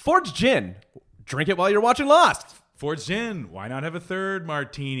 Ford's Gin. Drink it while you're watching Lost. Forge Gin. Why not have a third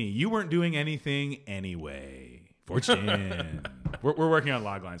martini? You weren't doing anything anyway. Forge Gin. we're working on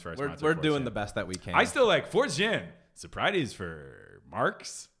log lines for our sponsor. We're Forge doing Gin. the best that we can. I still like Forge Gin. Sobriety for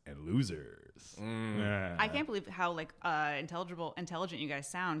marks and losers. Yeah. I can't believe how like intelligent you guys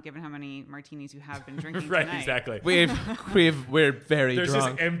sound, given how many martinis you have been drinking Right, tonight. exactly. we're very There's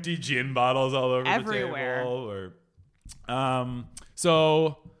drunk. just empty gin bottles all over Everywhere. the table.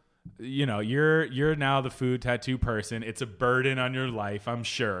 So you're now the food tattoo person. It's a burden on your life, I'm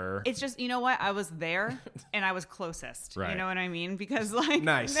sure. It's just, you know what? I was there and I was closest. Right. You know what I mean? Because like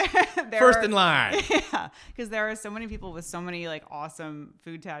Nice. there First are- in line. Yeah, because there are so many people with so many like awesome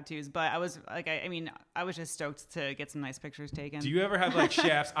food tattoos. But I was like, I mean, I was just stoked to get some nice pictures taken. Do you ever have like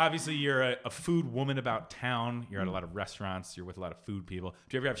chefs? Obviously, you're a food woman about town. You're at a lot of restaurants. You're with a lot of food people.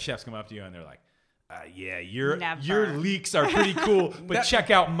 Do you ever have chefs come up to you and they're like, "Yeah, your Never. leeks are pretty cool, but check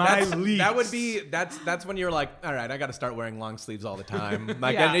out my leeks." That would be that's when you're like, all right, I got to start wearing long sleeves all the time.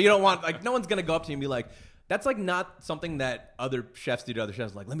 Like Yeah. you don't want like no one's gonna go up to you and be like, That's like not something that other chefs do to other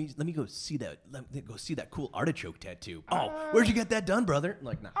chefs. Like, let me go see that. Let me go see that cool artichoke tattoo. Oh, where'd you get that done, brother?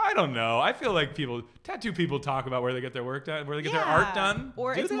 Like, nah. I don't know. I feel like tattoo people talk about where they get their work done, where they get their art done.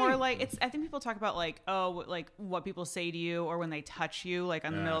 Or Do it's they? more like I think people talk about like what people say to you or when they touch you like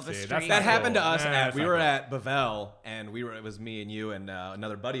in the middle of the see, street. that's That not happened to cool. us. That's We not were cool. at Bavel, and it was me and you and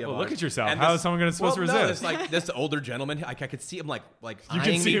another buddy of Well, ours. look at yourself. And How is someone supposed to No, resist? it's like this older gentleman. I could see him like can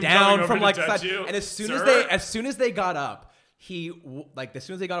eyeing see me him down coming from over like to touch side. you. And as soon Sir? as they got up, as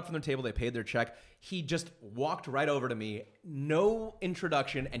soon as they got up from their table, they paid their check. He just walked right over to me, no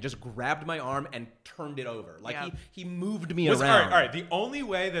introduction, and just grabbed my arm and turned it over. Like Yeah. he moved me All around. right. The only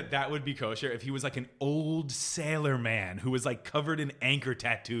way that would be kosher if he was like an old sailor man who was like covered in anchor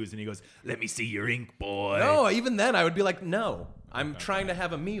tattoos, and he goes, "Let me see your ink, boy." No, even then I would be like, no, I'm trying to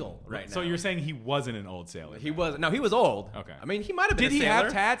have a meal right now. So you're saying he wasn't an old sailor? He was old. Okay. I mean, he might have been. Did a he sailor.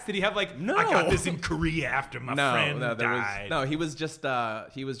 have tats? Did he have like? No. I got this in Korea after my friend died. He was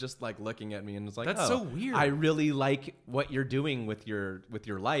just like looking at me and was like, That's "Oh, so weird. I really like what you're doing with your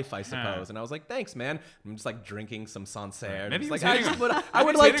life, I suppose." And I was like, "Thanks, man." I'm just like drinking some Sancerre. Maybe Just he like, was hitting on- I would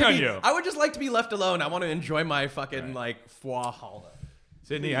maybe like he's to hitting be. on you. I would just like to be left alone. I want to enjoy my fucking like foie halda.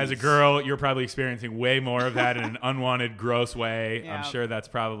 Sydney, as a girl, you're probably experiencing way more of that in an unwanted, gross way. Yeah. I'm sure that's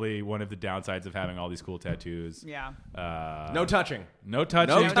probably one of the downsides of having all these cool tattoos. Yeah. No touching. No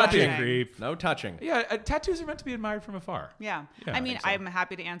touching. No Don't be a touching. creep. No touching. Yeah, tattoos are meant to be admired from afar. Yeah. Yeah, I I mean, think so. I'm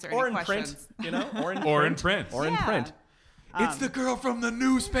happy to answer Or any in questions. print, you know, or in Or print. in print. or in Yeah. print. It's the girl from the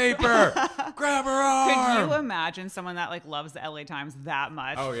newspaper. Grab her Could arm. you imagine someone that like loves the LA Times that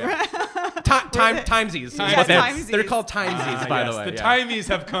much? Oh yeah. Timesies. Yeah, They're timesies. called timesies, by yes, the way. the yeah. timies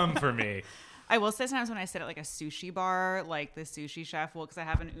have come for me. I will say sometimes when I sit at like a sushi bar, like the sushi chef will, because I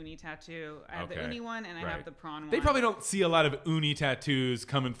have an uni tattoo. I have the Okay. uni one and I Right. have the prawn one. They probably don't see a lot of uni tattoos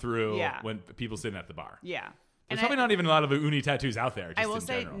coming through Yeah. when people sitting at the bar. Yeah. There's And probably not even a lot of uni tattoos out there. Just I will in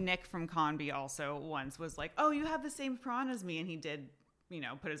say general. Nick from Conby also once was like, "Oh, you have the same prawn as me," and he did,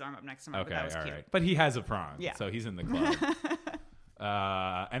 put his arm up next to mine. Okay, but that was all cute. right. But he has a prawn, Yeah. so he's in the club.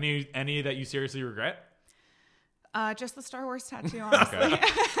 Any that you seriously regret? Just the Star Wars tattoo, honestly.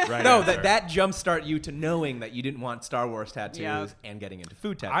 Right. No, answer. that jumpstart you to knowing that you didn't want Star Wars tattoos Yeah. and getting into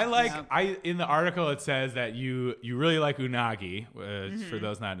food tattoos. I like. Yeah. In the article it says that you really like unagi. Mm-hmm. For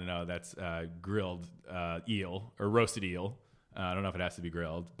those not to know, that's grilled eel or roasted eel. I don't know if it has to be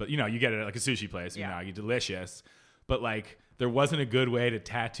grilled, but you get it at like a sushi place. Yeah. Unagi, delicious. But like there wasn't a good way to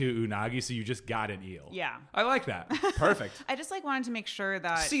tattoo unagi, so you just got an eel. Yeah. I like that. Perfect. I just like wanted to make sure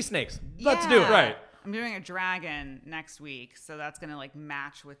that Sea snakes. Let's do it. Yeah. Right. I'm doing a dragon next week, so that's gonna like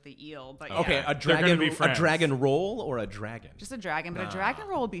match with the eel. But Okay, yeah. a They're gonna dragon, be a friends. dragon roll or a dragon? Just a dragon, but a dragon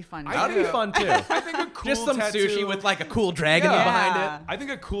roll would be fun. That'd too. be fun too. I think a cool Just some tattoo, sushi with like a cool dragon Yeah. behind Yeah. it. I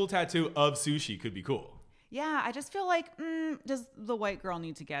think a cool tattoo of sushi could be cool. Yeah, I just feel like, does the white girl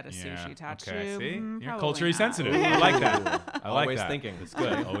need to get a sushi tattoo? Okay, see? You're Probably culturally not. sensitive. I like that. I like Always that. thinking. It's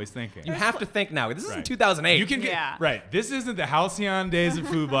good. Always thinking. You have to think now. This isn't Right. 2008. You can get Yeah. right. This isn't the halcyon days of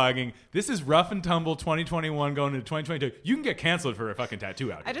food blogging. This is rough and tumble 2021 going into 2022. You can get canceled for a fucking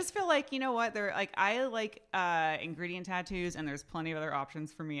tattoo out I here. just feel like, you know what? I like ingredient tattoos, and there's plenty of other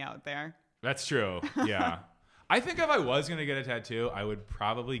options for me out there. That's true. Yeah. I think if I was gonna get a tattoo, I would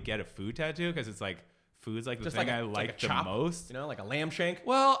probably get a food tattoo because it's like food's like the just thing like I a like the chop, most. You know, like a lamb shank.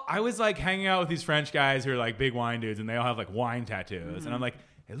 Well, I was like hanging out with these French guys who are like big wine dudes, and they all have like wine tattoos, and I'm like,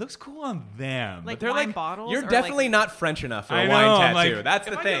 it looks cool on them, Like but they're wine like bottles. You're or definitely like, not French enough for I a know, wine I'm tattoo. like, That's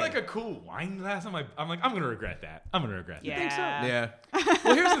if the I thing. get like a cool wine glass, I'm like, I'm gonna regret that. I'm gonna regret that. Yeah. think so? Yeah.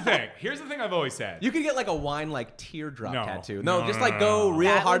 Well, here's the thing. Here's the thing I've always said. You could get like a wine like teardrop No. tattoo. No, No, just no, like no, go no. real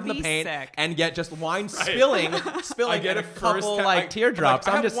That hard in would the be paint sick. and get just wine I spilling get a couple like I teardrops.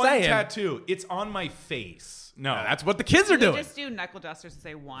 I'm have just one saying. tattoo. It's on my face. No, That's what the kids are You doing. just do knuckle dusters and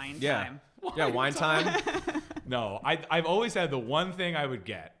say wine Yeah. time. Yeah, wine time. no. I've always said the one thing I would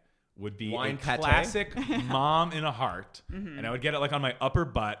get would be Wine a pate? classic mom in a heart, and I would get it like on my upper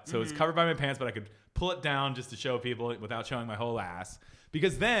butt, so it's covered by my pants, but I could pull it down just to show people without showing my whole ass.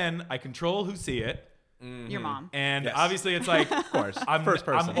 Because then I control who see it. Your mom. And Yes. obviously, it's like, of course. I'm, First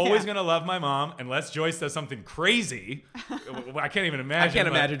person. I'm always Yeah. going to love my mom unless Joyce does something crazy. I can't even imagine. I can't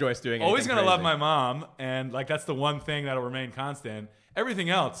but imagine Joyce doing Always anything going to love crazy. my mom. And like, that's the one thing that'll remain constant. Everything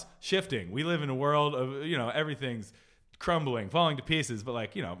else, shifting. We live in a world of, everything's crumbling, falling to pieces. But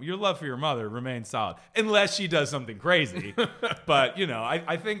like, your love for your mother remains solid unless she does something crazy. But,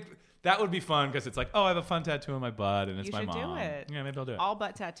 I think That would be fun because it's like, oh, I have a fun tattoo on my butt and it's You my should do mom. it. Yeah, maybe I'll do it. All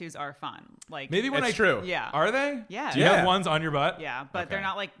butt tattoos are fun. Like Maybe when It's true. Yeah. Are they? Yeah. Do you Yeah. have ones on your butt? Yeah, but they're Okay.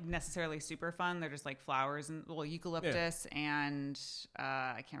 not like necessarily super fun. They're just like flowers and eucalyptus and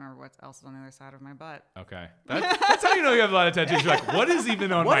I can't remember what else is on the other side of my butt. Okay. That's how you know you have a lot of tattoos. You're like, what is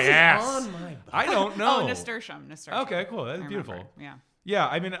even on What my is ass? on my butt? I don't know. Oh, nasturtium. Okay, cool. That's I beautiful. remember. Yeah. Yeah,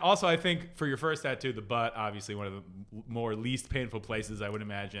 I mean, also, I think for your first tattoo, the butt, obviously one of the more least painful places, I would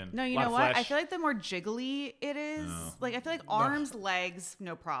imagine. No, you Lot know of what? I flesh. feel like the more jiggly it is, like I feel like arms, legs,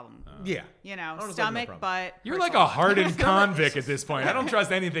 no problem. Yeah. You know, Arms, legs, no stomach, problem. butt. You're hurts like a a lot. hardened convict at this point. I don't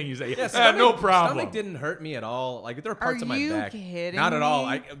trust anything you say. Yeah, no problem. Stomach didn't hurt me at all. Like there are parts Are of my you back. kidding Not at all.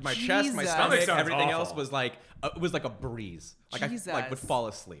 me? My chest, my Jesus. stomach, Stomach sounds everything awful. else was like it was like a breeze. Like I like would Jesus. fall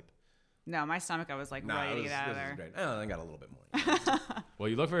asleep. No, my stomach, I was like No, ready it to was, get out of this is there. great. I got a little bit more. Well,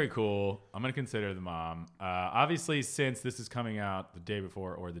 you look very cool. I'm going to consider the mom. Obviously, since this is coming out the day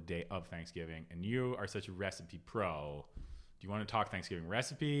before or the day of Thanksgiving, and you are such a recipe pro, do you want to talk Thanksgiving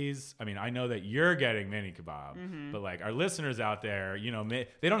recipes? I mean, I know that you're getting mini kebab, but like our listeners out there, you know,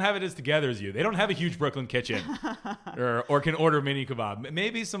 they don't have it as together as you. They don't have a huge Brooklyn kitchen or can order mini kebab.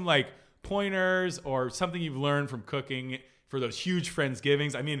 Maybe some like pointers or something you've learned from cooking for those huge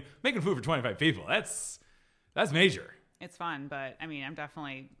Friendsgivings. I mean, making food for 25 people, that's major. It's fun, but I mean, I'm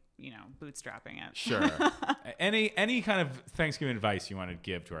definitely, bootstrapping it. Sure. Any kind of Thanksgiving advice you want to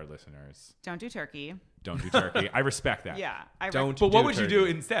give to our listeners? Don't do turkey. Don't do turkey. I respect that. Yeah. Don't. But what do would you turkey. do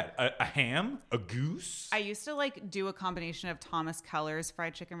instead? A ham? A goose? I used to do a combination of Thomas Keller's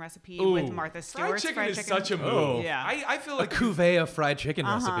fried chicken recipe Ooh, with Martha Stewart's fried chicken is such a move. Oh. Yeah. I feel A like cuvee of fried chicken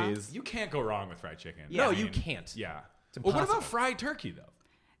recipes? you can't go wrong with fried chicken. Yeah. No, I you mean, can't. Yeah. It's Well, what about impossible. fried turkey though?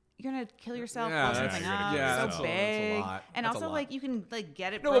 You're gonna kill yourself, Yeah, blow that's- something you're gonna up. kill It's yourself. so That's a big, lot. and That's a also lot. you can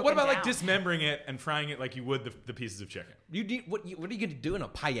get it. No, but what broken about like down. dismembering it and frying it like you would the pieces of chicken? You need what? What are you gonna do in a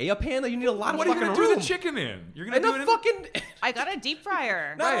paella pan? You need a lot What of are you fucking gonna do room. the chicken in? You're gonna In do a it fucking I got a deep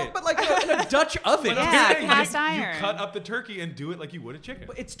fryer. no, Right. but like in a Dutch oven. Yeah, I'm saying, cast you iron. cut up the turkey and do it like you would a chicken.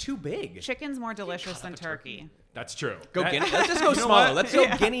 But it's too big. Chicken's more delicious than turkey. That's true. Go That- guinea. Let's just go You know smaller. what? Let's go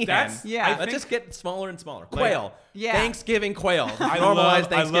guinea hen. That's- Yeah. I Let's think- just get smaller and smaller. Quail. Yeah. Thanksgiving quail. I Normalize love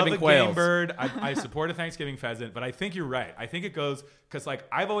Thanksgiving the quails. game bird. I support a Thanksgiving pheasant, but I think you're right. I think it goes because like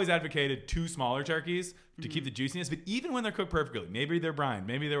I've always advocated 2 smaller turkeys to keep the juiciness. But even when they're cooked perfectly, maybe they're brine,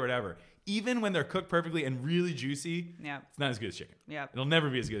 maybe they're whatever. Even when they're cooked perfectly and really juicy, Yep. it's not as good as chicken. Yep. It'll never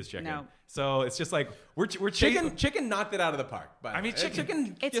be as good as chicken. No. So it's just like we're Chicken knocked it out of the park. But I mean,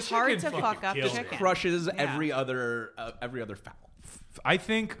 chicken. It's Yes, hard chicken to fucking fuck up kills chicken. it. crushes Yeah. every other fowl. I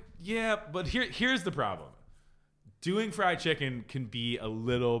think yeah, but here's the problem. Doing fried chicken can be a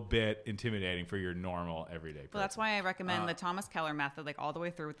little bit intimidating for your normal everyday person. Well, that's why I recommend the Thomas Keller method, like all the way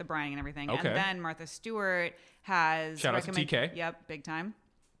through with the brining and everything. Okay. And then Martha Stewart has Shout out to TK. Yep, big time.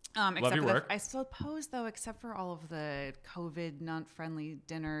 Love Except your for work. I suppose though, except for all of the COVID nut-friendly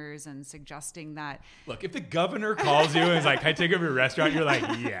dinners and suggesting that Look, if the governor calls you and is like, "Can I take over your restaurant?" You're like,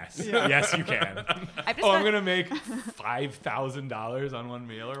 "Yes, yes, you can." I've just Oh, I'm got- gonna make $5,000 on one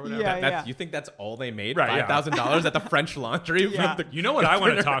meal or whatever. Yeah, That's, you think that's all they made? Right, yeah. $5,000 at the French Laundry? Yeah. From the, You know what I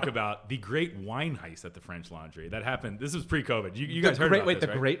want to talk about? The great wine heist at the French Laundry that happened. This was pre-COVID. You guys heard about this, the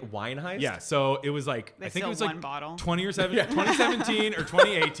right? Great Wine Heist? Yeah, so it was like They I think it still was like one bottle. 2017 or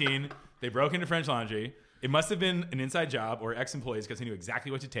 2018. They broke into French Laundry. It must have been an inside job or ex-employees because they knew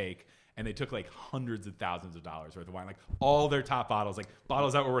exactly what to take. And they took like hundreds of thousands of dollars worth of wine, like all their top bottles, like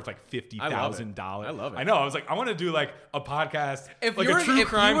bottles that were worth like $50,000. I love it. I know. I was like, I want to do like a podcast, like you're- a true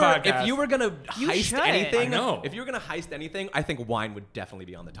crime podcast. If you were gonna You heist should. anything, I know. if you were gonna heist anything, I think wine would definitely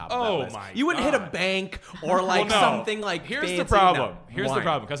be on the top Oh, of that list. my You wouldn't hit a God. bank or like Well, no. something like. Here's the fancy. problem. No. Here's the Wine.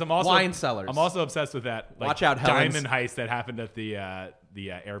 problem because I'm also wine cellars. I'm also obsessed with that. Like, Watch out, Helens. diamond heist that happened at the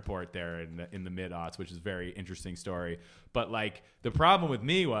airport there in the mid-aughts, which is a very interesting story. But like the problem with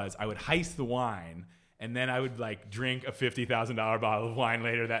me was I would heist the wine and then I would like drink a $50,000 bottle of wine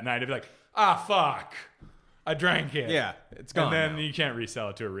later that night. I'd be like, fuck, I drank it. Yeah, it's gone. And then now. you can't resell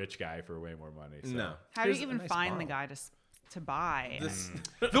it to a rich guy for way more money. So. No. how do Here's you a even nice find the bottle. guy to buy?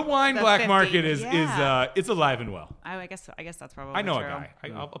 The wine The black 50, market is yeah. it's alive and well. I guess that's probably I know true. a guy.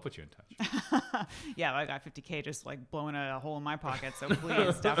 I'll put you in touch. Yeah, I got $50K just like blowing a hole in my pocket. So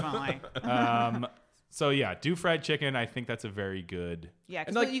please, definitely. So yeah, do fried chicken. I think that's a very good. Yeah, And,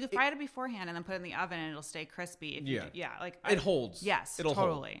 because like, you can fry it beforehand and then put it in the oven and it'll stay crispy. If Yeah. like It holds. Yes, It'll hold.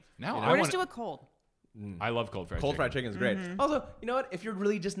 totally. Now or I just want. do it cold. I love cold fried Cold chicken. fried chicken is great. Mm-hmm. Also, you know what? If you're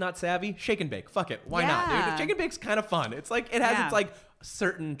really just not savvy, shake and bake. Fuck it. Why not, Yeah. dude? Shake and bake's kind of fun. It's like it has Yeah. its like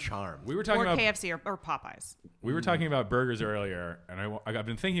certain charm. We were talking Or about KFC or Popeyes. we were talking about burgers earlier, and I've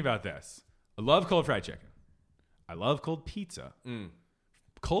been thinking about this. I love cold fried chicken. I love cold pizza.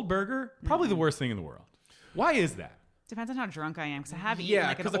 cold burger, probably the worst thing in the world. Why is that? Depends on how drunk I am, because I have eaten Yeah,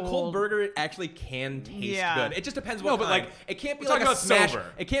 like an because a cold old burger actually can taste Yeah. good. It just depends No, what but, kind. like, It can't be we're like talking a about smash. sober.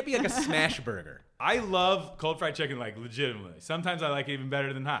 It can't be like a smash burger. I love cold fried chicken, like legitimately. Sometimes I like it even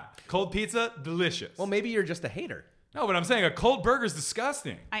better than hot. Cold pizza, delicious. Well, maybe you're just a hater. No, but I'm saying a cold burger is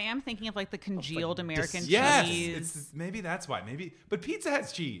disgusting. I am thinking of like the congealed American Yes, cheese, maybe that's why. But pizza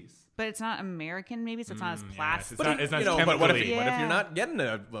has cheese. but it's not American. Maybe so it's not as Yes, plastic. it's not. It's not You know, but what if chemically- what if Yeah. you're not getting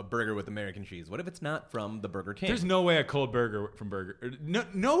a burger with American cheese? What if it's not from the Burger King? There's no way a cold burger from Burger.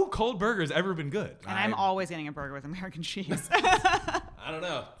 No cold burger has ever been good. And I'm always getting a burger with American cheese. I don't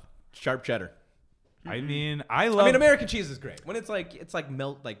know. Sharp cheddar. I mean, I love. I mean, American cheese is great when it's like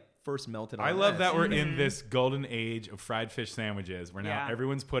first melted. On I love that we're Mm-hmm. in this golden age of fried fish sandwiches where now Yeah.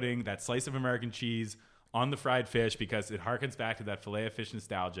 everyone's putting that slice of American cheese on the fried fish because it harkens back to that filet of fish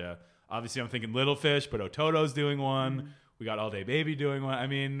nostalgia. Obviously, I'm thinking Little Fish, but Ototo's doing one. Mm-hmm. We got All Day Baby doing one. I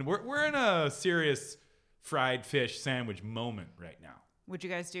mean, we're in a serious fried fish sandwich moment right now. Would you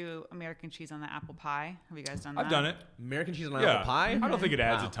guys do American cheese on the apple pie? Have you guys done that? I've done it. American cheese on Yeah. apple pie. I don't think it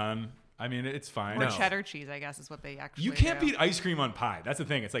adds Wow. a ton. I mean, it's fine. Or No. cheddar cheese, I guess, is what they actually You can't do. beat ice cream on pie. That's the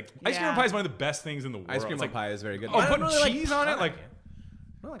thing. It's like ice cream Yeah. on pie is one of the best things in the world. Ice cream It's on like, pie is very good. Oh, I don't putting really like cheese on it, pie. like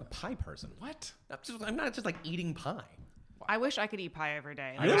I'm not like a pie person. what? I'm not just like eating pie. I wish I could eat pie every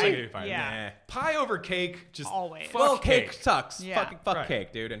day. I wish I Like, could eat pie. Yeah. Pie over cake, just Always. Fuck Well, cake. sucks. Yeah. Fuck Right.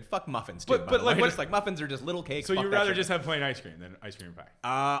 cake, dude, and fuck muffins too. But- by but the like way. what- just like muffins are just little cakes. So Fuck you'd that rather shit. just have plain ice cream than ice cream pie?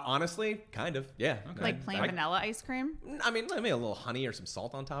 Honestly, kind of, yeah. Like plain vanilla ice cream? I mean, maybe a little honey or some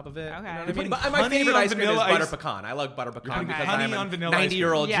salt on top of it. Okay. You know what I You're mean? putting But my honey favorite on ice cream is vanilla butter ice- pecan. I love butter pecan putting because honey I'm on a vanilla ice cream.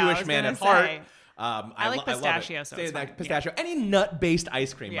 90-year-old Yeah, I Jewish was man gonna at heart. say. I like love it. pistachio, so Say it's that fine. pistachio. Any nut-based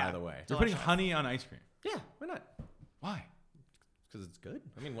ice cream, Yeah. by the way. You're putting Delicious. honey on ice cream. Yeah, why not? Why? Because it's good.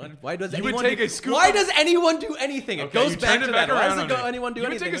 I mean, why does You would anyone take do, a scoop Why of- does anyone do anything? It goes you back turned to it back that. Why around does on me. anyone do you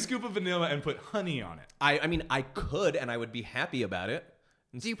anything? would take a scoop of vanilla and put honey on it. I mean, I could, and I would be happy about it.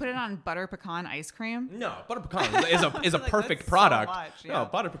 Do you put it on butter pecan ice cream? No, butter pecan is a Like, perfect that's so product. much, No, yeah.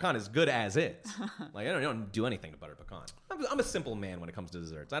 butter pecan is good as is. Like I don't do anything to butter pecan. I'm a simple man when it comes to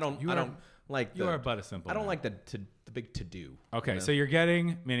desserts. I don't like. You are but a simple I don't man. like the big to do. Okay, so you're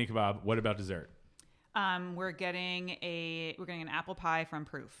getting mini kebab. What about dessert? We're getting an apple pie from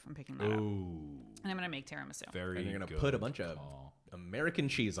Proof. I'm picking that up, and Ooh, I'm gonna make tiramisu. very. And you're gonna good put a bunch of call. American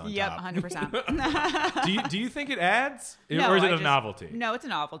cheese on Yep, top. 100%. Do you think it adds, No, or is it I a just- novelty? No, it's a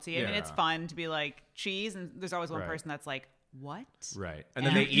novelty. I mean, Yeah. it's fun to be like cheese, and there's always one Right. person that's like, "What?" Right. And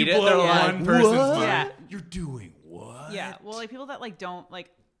then Yeah. they eat You it. They're blow like, one person's "What?" mind. Yeah. You're doing what? Yeah. Well, like people that like don't like,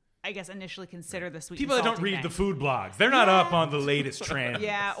 I guess initially consider the sweet. People and that don't salty read the thing. food blogs, they're not up on the latest trends.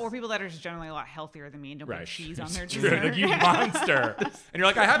 Yeah, or people that are just generally a lot healthier than me and don't put Right. cheese on their True. dessert. Like, you monster. And you're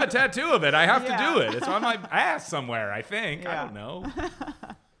like, I have a tattoo of it. I have to Yeah. do it. It's on my ass somewhere, I think. I Yeah. don't know.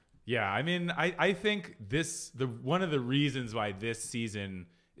 Yeah, I mean, I think one of the reasons why this season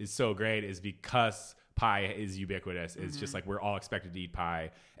is so great is because pie is ubiquitous. It's just like we're all expected to eat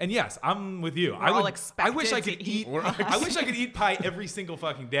pie. And yes, I'm with you. all I expected wish I to could eat I wish I could eat pie every single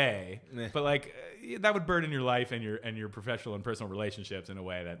fucking day. But like that would burden your life and your professional and personal relationships in a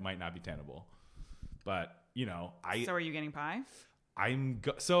way that might not be tenable. But, you know, So are you getting pie?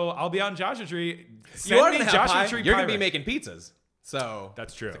 so I'll be out in Joshua Tree. You Send are me gonna have Joshua pie. Tree You're pie gonna be recipe. making pizzas. So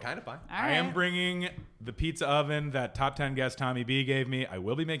That's true. It's a kind of pie. All I am right. bringing the pizza oven that Top 10 guest Tommy B gave me. I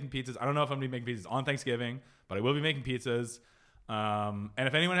will be making pizzas. I don't know if I'm going to be making pizzas on Thanksgiving, but I will be making pizzas. And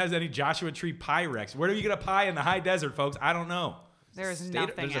if anyone has any Joshua Tree pie recs, where do you get a pie in the high desert, folks? I don't know. There is Stater-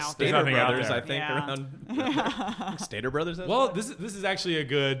 nothing there's a out Stater there. nothing out Brothers, there. I think, Yeah. around. Stater Brothers. has Well, one? this is actually a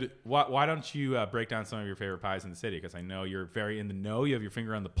good. Why don't you break down some of your favorite pies in the city? Because I know you're very in the know. You have your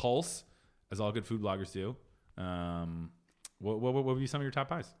finger on the pulse, as all good food bloggers do. What would be some of your top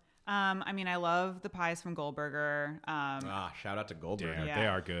pies? I mean, I love the pies from Goldberger. Shout out to Goldberg. Damn, Yeah. they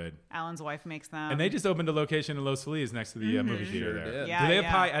are good. Alan's wife makes them. And they just opened a location in Los Feliz next to the movie theater Sure there. did. Yeah, Do they have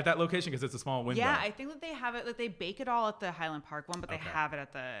yeah. pie at that location? Because it's a small window. Yeah, I think that they have it. Like they bake it all at the Highland Park one, but they Okay. have it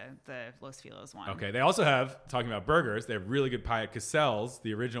at the Los Feliz one. Okay. They also have, talking about burgers, they have really good pie at Cassell's,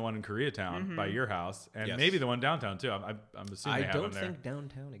 the original one in Koreatown by your house, and Yes. maybe the one downtown too. I'm assuming I they have don't them there. think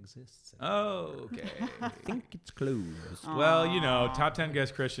downtown exists. Oh, okay. I think it's closed. Well, you know, Top 10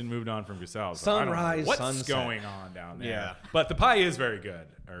 guest Christian moved on from Cassell's. so I don't know Sunrise, what's sunset. going on down there? Yeah. But the pie is very good,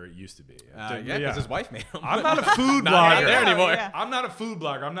 or it used to be. Yeah, because his wife made them. I'm not a food Not blogger out there anymore. Yeah. I'm not a food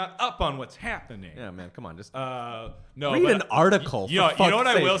blogger. I'm not up on what's happening. Yeah, man, come on, just No, read but an article. You know for what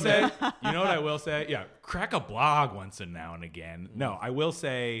I fuck's will sake, say? You know what I will say? Yeah, crack a blog once and now and again. No, I will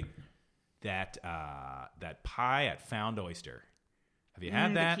say that that pie at Found Oyster Have you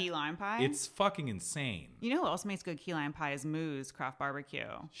had that? The key lime pie? It's fucking insane. You know who else makes good key lime pie is Moo's Craft Barbecue.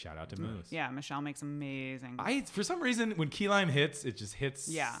 Shout out to Moose. Yeah, Michelle makes amazing. For some reason, when key lime hits, it just hits.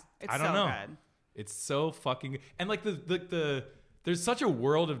 Yeah, it's I don't so know. good. It's so fucking and like the there's such a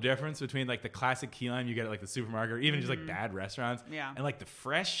world of difference between like the classic key lime you get at like the supermarket or even just like bad restaurants. Yeah. And like the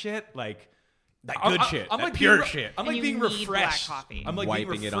fresh shit, like That good shit. I'm that like pure being, shit. I'm And like you being need black refreshed. coffee. I'm like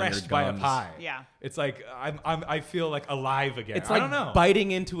Wiping being it on your refreshed by a gums. pie. Yeah. It's like I feel like alive again. It's I like don't know. biting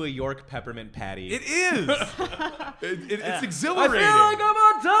into a York peppermint patty. It is. It's exhilarating. I'm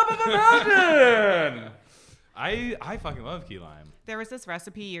on top of a mountain. I fucking love key lime. There was this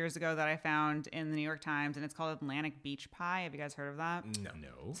recipe years ago that I found in the New York Times, and it's called Atlantic Beach Pie. Have you guys heard of that?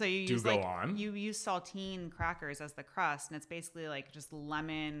 No. So you Do use go like on. you use saltine crackers as the crust, and it's basically like just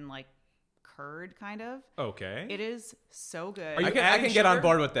lemon like curd kind of. Okay. It is so good. Are you I can adding get on sugar?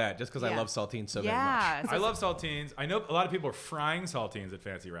 board with that just because I Yeah. love saltine so very much. yeah, so I love saltines. I know a lot of people are frying saltines at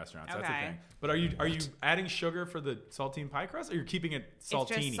fancy restaurants. That's the Okay. thing. But are you adding sugar for the saltine pie crust, or you're keeping it it's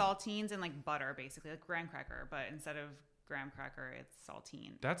saltine? just saltines and like butter, basically like graham cracker, but instead of graham cracker, it's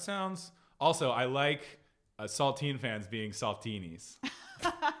saltine. That sounds. Also, I like saltine fans being saltinis.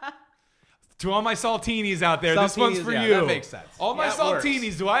 To all my saltinis out there, this one's Saltinis, for yeah, you. that makes sense. All my Yeah, it works.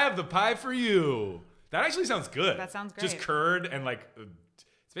 saltinis, do I have the pie for you? That actually sounds good. That sounds Just great. curd and like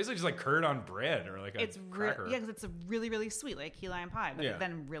it's basically just like curd on bread or like a It's cracker. yeah, because it's a really sweet like key lime pie, but Yeah.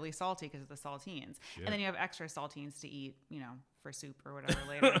 then really salty because of the saltines, Shit. and then you have extra saltines to eat, for soup or whatever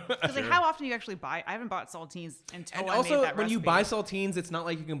later. Because like, how often do you actually buy? I haven't bought saltines until And I also, made that when you recipe. buy saltines, it's not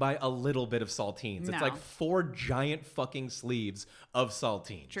like you can buy a little bit of saltines. No. It's like 4 giant fucking sleeves of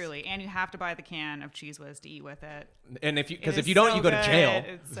saltines. Truly, and you have to buy the can of Cheese Whiz to eat with it. And if It is you don't, so you go to good. jail.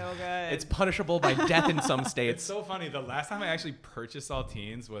 It's so good. It's punishable by death in some It's states. so funny. The last time I actually purchased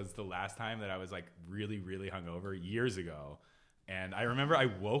saltines was the last time that I was like really, really hungover years ago. And I remember I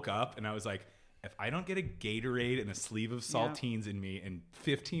woke up and I was like, if I don't get a Gatorade and a sleeve of saltines in me in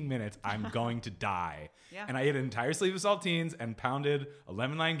 15 minutes, I'm going to die. Yeah. And I ate an entire sleeve of saltines and pounded a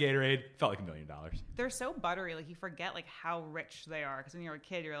lemon lime Gatorade. Felt like $1 million. They're so buttery, like you forget like how rich they are. Because when you're a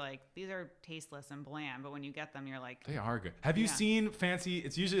kid, you're like, these are tasteless and bland. But when you get them, you're like, They are good. Have you Yeah. seen fancy?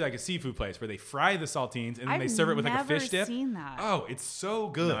 It's usually like a seafood place where they fry the saltines and then they I've serve it with like a never fish dip. seen that. Oh, it's so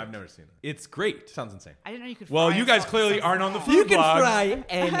good. No, I've never seen it. It's great. Sounds insane. I didn't know you could. Well, fry you a guys salt- clearly so aren't on the small. food You can blogs. fry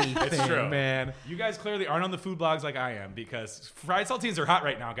anything, It's true, man. You guys clearly aren't on the food blogs like I am because fried saltines are hot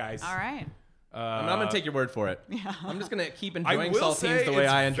right now, guys. All right. I'm not gonna take your word for it. I'm just gonna keep I enjoying will say saltines the way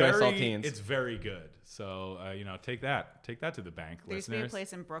it's I enjoy very- saltines. It's very good. So take that to the bank, There used to be a listeners.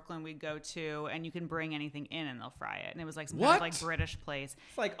 place in Brooklyn we'd go to, and you can bring anything in, and they'll fry it. And it was like some What? kind of like British place.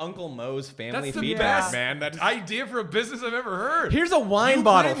 It's like Uncle Mo's family That's the feed best man. That's idea for a business I've ever heard. Here's a wine You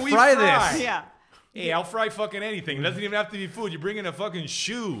bottle. bring, we Fry fry. this. Yeah. Hey, I'll fry fucking anything. It doesn't even have to be food. You bring in a fucking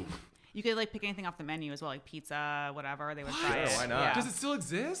shoe. You could like pick anything off the menu as well, like pizza, whatever. They would fry Sure, it. why not? Yeah. Does it still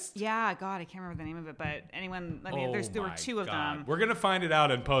exist? Yeah, God, I can't remember the name of it, but anyone, I mean, there were my 2 of God. them. We're gonna find it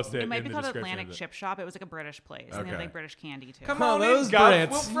out and post it. It might in be the called description Atlantic of it. Chip Shop. It was like a British place, and they had Okay. like British candy too. Come Oh, on those in, Guff.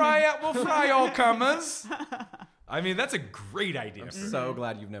 Brits. We'll fry all comers. I mean, that's a great idea. I'm so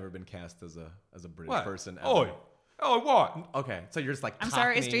glad you've never been cast as a British What? person. Ever. Oi. Oh, what? Okay, so you're just like. I'm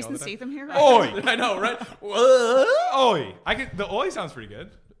sorry, is Cockney all Jason the time? Statham here? Oi. I know, right? What? Oi. The oi sounds pretty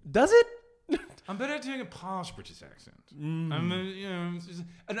good. Does it? I'm better at doing a posh British accent. I'm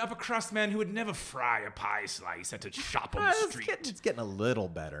an upper crust man who would never fry a pie slice at a shop on the street. It's getting a little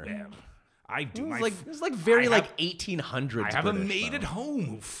better. Yeah. I do my. It's like very I like have- 1800s. I have a British, maid though. at home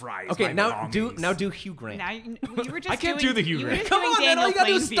who fries. Okay, my now belongings. do Hugh Grant. Now you were just. I can't doing, do the Hugh you were Grant. just Come doing on, man, all you Daniel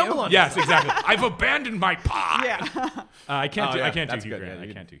gotta do is Plainview. stumble on it. Yes, exactly. I've abandoned my pie. Yeah. I can't. Oh, do, yeah, I can't do that's Hugh good. Grant. Yeah, I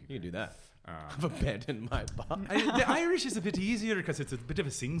you can't do. You can do that. I've abandoned my body. The Irish is a bit easier because it's a bit of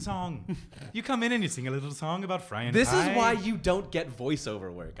a sing-song. You come in and you sing a little song about frying This pie. is why you don't get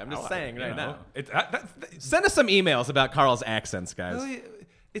voiceover work. I'm just saying You right know, now. That's Send us some emails about Carl's accents, guys. Well,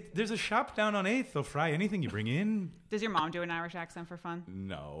 there's a shop down on 8th. They'll fry anything you bring in. Does your mom do an Irish accent for fun?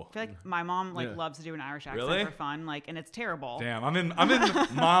 No. I feel like my mom Yeah. loves to do an Irish accent Really? for fun, and it's terrible. Damn, I'm in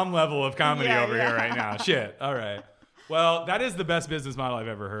mom level of comedy Yeah, over yeah. here right now. Shit. All right. Well, that is the best business model I've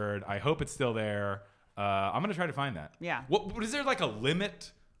ever heard. I hope it's still there. I'm gonna try to find that. Yeah. What is there like a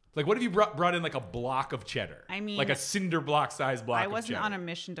limit? Like, what if you brought in like a block of cheddar? I mean, like a cinder block size block. I of wasn't cheddar. on a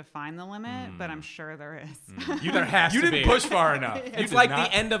mission to find the limit, but I'm sure there is. You, There has you to didn't be. push far enough. You It's did like not-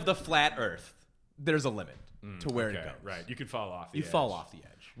 the end of the flat Earth. There's a limit to where Okay, it goes. right. You could fall off. The You edge. fall off the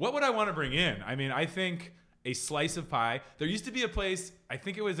edge. What would I want to bring in? I mean, I think a slice of pie. There used to be a place, I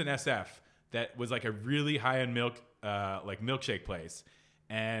think it was in SF, that was like a really high-end milkshake place.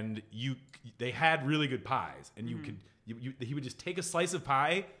 and they had really good pies, and you could. He would just take a slice of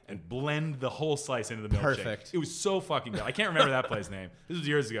pie and blend the whole slice into the milkshake. Perfect. It was so fucking good. I can't remember that place name. This was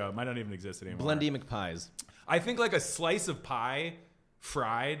years ago. It might not even exist anymore. Blendy McPies. I think like a slice of pie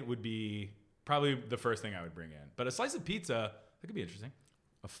fried would be probably the first thing I would bring in. But a slice of pizza, that could be interesting.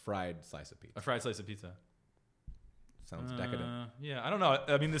 A fried slice of pizza. A fried slice of pizza. Sounds decadent. Yeah, I don't know.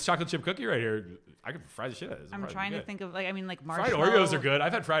 I mean, this chocolate chip cookie right here, I could fry the shit out of this. I'm trying to think of like Fried marshmallow. Oreos are good.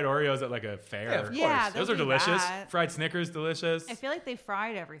 I've had fried Oreos at like a fair. Yeah, of course. Yeah, Those are they'll do delicious. that. Fried Snickers, delicious. I feel like they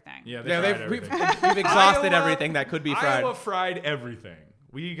fried everything. Yeah, We've exhausted Iowa- everything that could be fried. Iowa fried everything.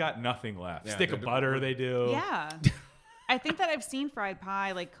 We got nothing left. Yeah, Stick of they're- butter, they do. Yeah. I think that I've seen fried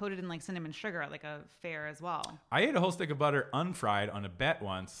pie like coated in like cinnamon sugar at like a fair as well. I ate a whole stick of butter unfried on a bet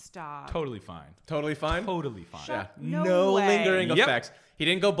once. Stop. Totally fine. Totally fine. Totally fine. Shut- Yeah. No way. lingering Yep. effects. He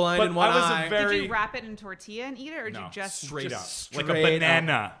didn't go blind But in one I was a eye. very- Did you wrap it in tortilla and eat it, or did No, you just straight up. straight Like a up.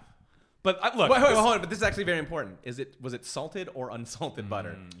 banana. But look. Wait, this- hold on. But this is actually very important. Was it salted or unsalted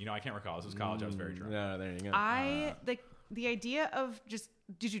butter? You know, I can't recall. This was college. I was very drunk. No, there you go. I the idea of just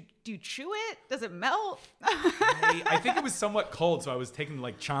do you chew it? Does it melt? I think it was somewhat cold, so I was taking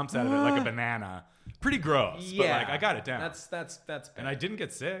like chomps out of it like a banana. Pretty gross. But like I got it down. That's and I didn't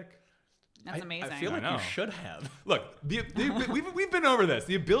get sick. That's amazing. I feel like I know. you should have. Look, we've been over this.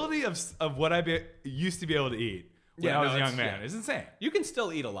 The ability of what used to be able to eat when Yeah, I was no, a young it's- man yeah. is insane. You can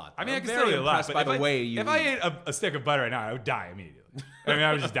still eat a lot. I mean, I I'm can very still eat a lot, impressed but by if the I, way you. if I ate a stick of butter right now, I would die immediately. I mean,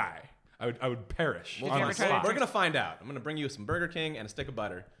 I would just die. I would perish Did on you the ever try to spot. We're gonna find out. I'm gonna bring you some Burger King and a stick of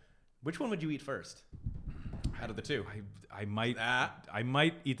butter. Which one would you eat first? Out of the two. I might Ah. I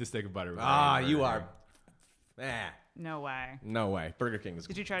might eat the stick of butter. with You Burger are. King. No way. No way. Burger King is.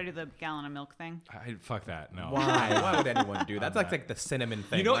 Did you try to do the gallon of milk thing? Fuck that. No. Why? Why would anyone do that? That's like the cinnamon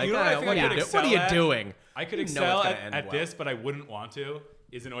thing. You know what I think what I are could you excel What are you at? doing? I could You know excel it's gonna end at well. this, but I wouldn't want to.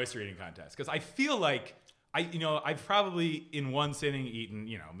 Is an oyster eating contest because I feel like I've probably in one sitting eaten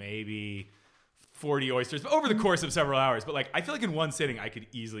maybe 40 oysters over the course of several hours. But like I feel like in one sitting I could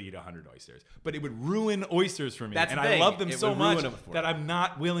easily eat 100 oysters. But it would ruin oysters for me, That's and the I thing. love them It so would much ruin them for that you. I'm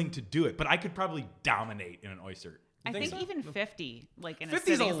not willing to do it. But I could probably dominate in an oyster. I think so? even 50, like in a 50's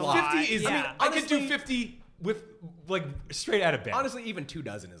sitting, a is a lot. lot. 50 is. Yeah. I could do Honestly- 50 with like straight out of bed. Honestly, even 2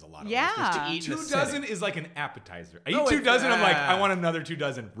 dozen is a lot. Of Yeah. oysters to eat in a 2 sitting. dozen is like an appetizer. I No, eat 2 it's- dozen. I'm like, I want another 2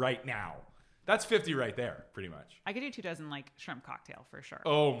 dozen right now. That's 50 right there, pretty much. I could do 2 dozen like shrimp cocktail for sure.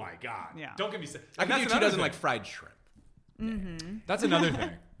 Oh my god! Yeah. Don't get me sick. I And could that's do 2 another dozen thing. like fried shrimp. That's another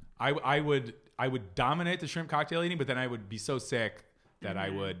thing. I would dominate the shrimp cocktail eating, but then I would be so sick that I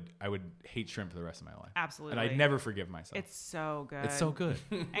would hate shrimp for the rest of my life. Absolutely. And I'd never forgive myself. It's so good. It's so good.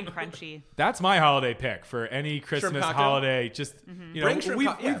 and crunchy. That's my holiday pick for any Christmas cocktail? holiday. Just Bring shrimp we've,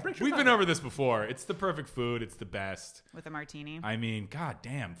 co- yeah, we've, bring shrimp we've been cocktail. over this before. It's the perfect food. It's the best. With a martini. I mean, god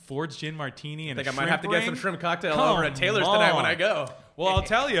damn, Ford's gin martini and I think a I might have to get some ring? shrimp cocktail Come over at Taylor's tonight when on. I go. Well, I'll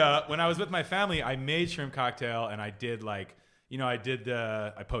tell you, when I was with my family, I made shrimp cocktail and I did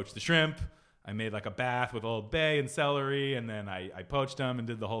I poached the shrimp. I made like a bath with Old Bay and celery, and then I poached them and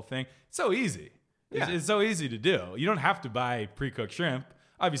did the whole thing. It's so easy. Yeah. It's so easy to do. You don't have to buy pre-cooked shrimp.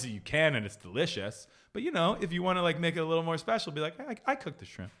 Obviously, you can, and it's delicious. But if you want to like make it a little more special, be like, I cooked the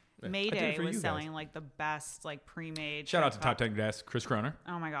shrimp. I did Mayday it for was you guys. selling like the best like pre-made. Shout out to shrimp Top 10 Guest, Chris Croner.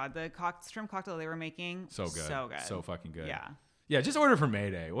 Oh my god, the shrimp cocktail they were making. So good. So good. So fucking good. Yeah. Yeah, just order from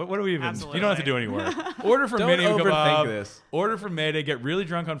Mayday. What do we even? Absolutely. You don't have to do any work. Order from Don't Mini overthink Kebab. this. Order from Mayday. Get really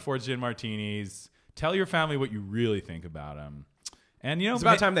drunk on Ford's Gin Martinis. Tell your family what you really think about them. And It's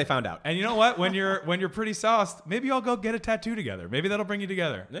about time they found out. And you know what? When you're pretty sauced, maybe y'all go get a tattoo together. Maybe that'll bring you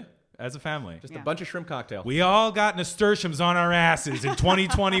together Yeah. as a family. Just Yeah. a bunch of shrimp cocktail. We all got nasturtiums on our asses in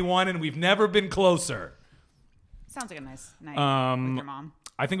 2021, and we've never been closer. Sounds like a nice night with your mom.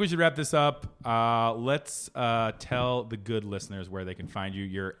 I think we should wrap this up. Let's tell the good listeners where they can find you.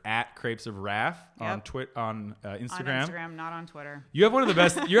 You're at Crepes of Wrath on Yep. on On Instagram. Instagram, not on Twitter. You have one of the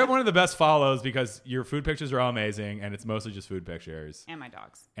best. You have one of the best follows because your food pictures are all amazing, and it's mostly just food pictures And my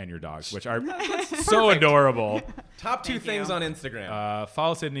dogs. and your dogs, which are so adorable. Top 2 Thank things you. on Instagram.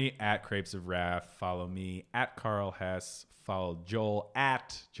 Follow Sydney at Crepes of Wrath. Follow me at Carl Hess. Follow Joel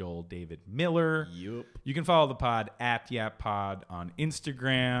at Joel David Miller. Yup. You can follow the pod at YapPod on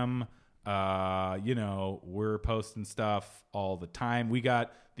Instagram. We're posting stuff all the time. We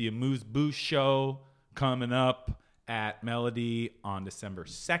got the Amuse Bouche show coming up at Melody on December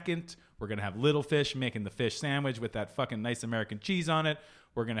 2nd. We're going to have Little Fish making the fish sandwich with that fucking nice American cheese on it.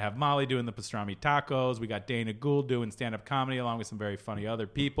 We're going to have Molly doing the pastrami tacos. We got Dana Gould doing stand-up comedy along with some very funny other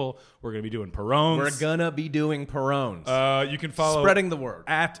people. We're going to be doing Perones. We're gonna be doing Perones. You can follow Spreading the word.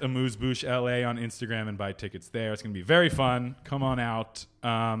 at Amuse-Bouche LA on Instagram and buy tickets there. It's going to be very fun. Come on out.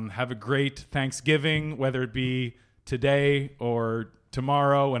 Have a great Thanksgiving, whether it be today or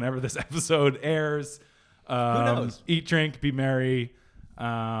tomorrow, whenever this episode airs. Who knows? Eat, drink, be merry.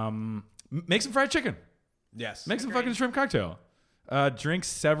 Make some fried chicken. Yes. Make some Agreed. fucking shrimp cocktail. Drink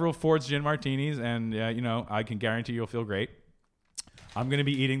several Ford's Gin Martinis, and I can guarantee you'll feel great. I'm going to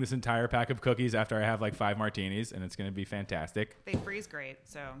be eating this entire pack of cookies after I have like 5 martinis, and it's going to be fantastic. They freeze great,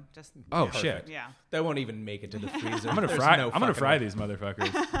 so just Shit! yeah. They won't even make it to the freezer. I'm gonna There's fry. no I'm gonna fucking fry way. these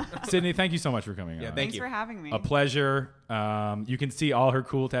motherfuckers. Sydney, thank you so much for coming on. Thank Thanks you. for having me. A pleasure. You can see all her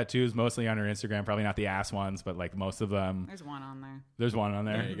cool tattoos mostly on her Instagram. Probably not the ass ones, but like most of them. There's one on there. There's one on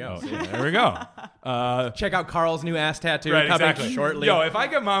there. There you go. Oh, yeah, there we go. Check out Carl's new ass tattoo Right, coming exactly. shortly. Yo, if I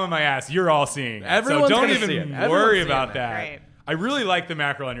get mom on my ass, you're all seeing it. Everyone's so don't gonna even see it. Everyone's worry seeing about it. that. Great. I really like the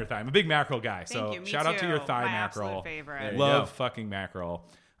mackerel on your thigh. I'm a big mackerel guy. Thank so you. Me shout out to your too. thigh My mackerel. absolute favorite. There you Love go. fucking mackerel.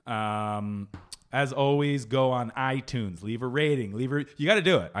 As always, go on iTunes, leave a rating, you got to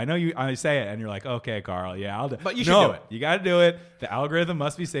do it. I know I say it and you're like, okay, Carl, yeah, I'll do it. But you should No, do it. You got to do it. The algorithm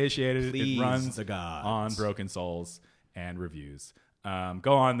must be satiated. Please, it runs the gods. on Broken Souls and reviews.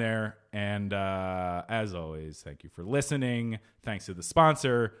 Go on there. And as always, thank you for listening. Thanks to the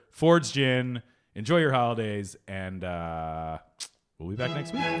sponsor, Ford's Gin. Enjoy your holidays. And we'll be back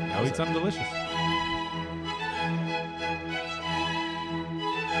next week. I'll eat something delicious.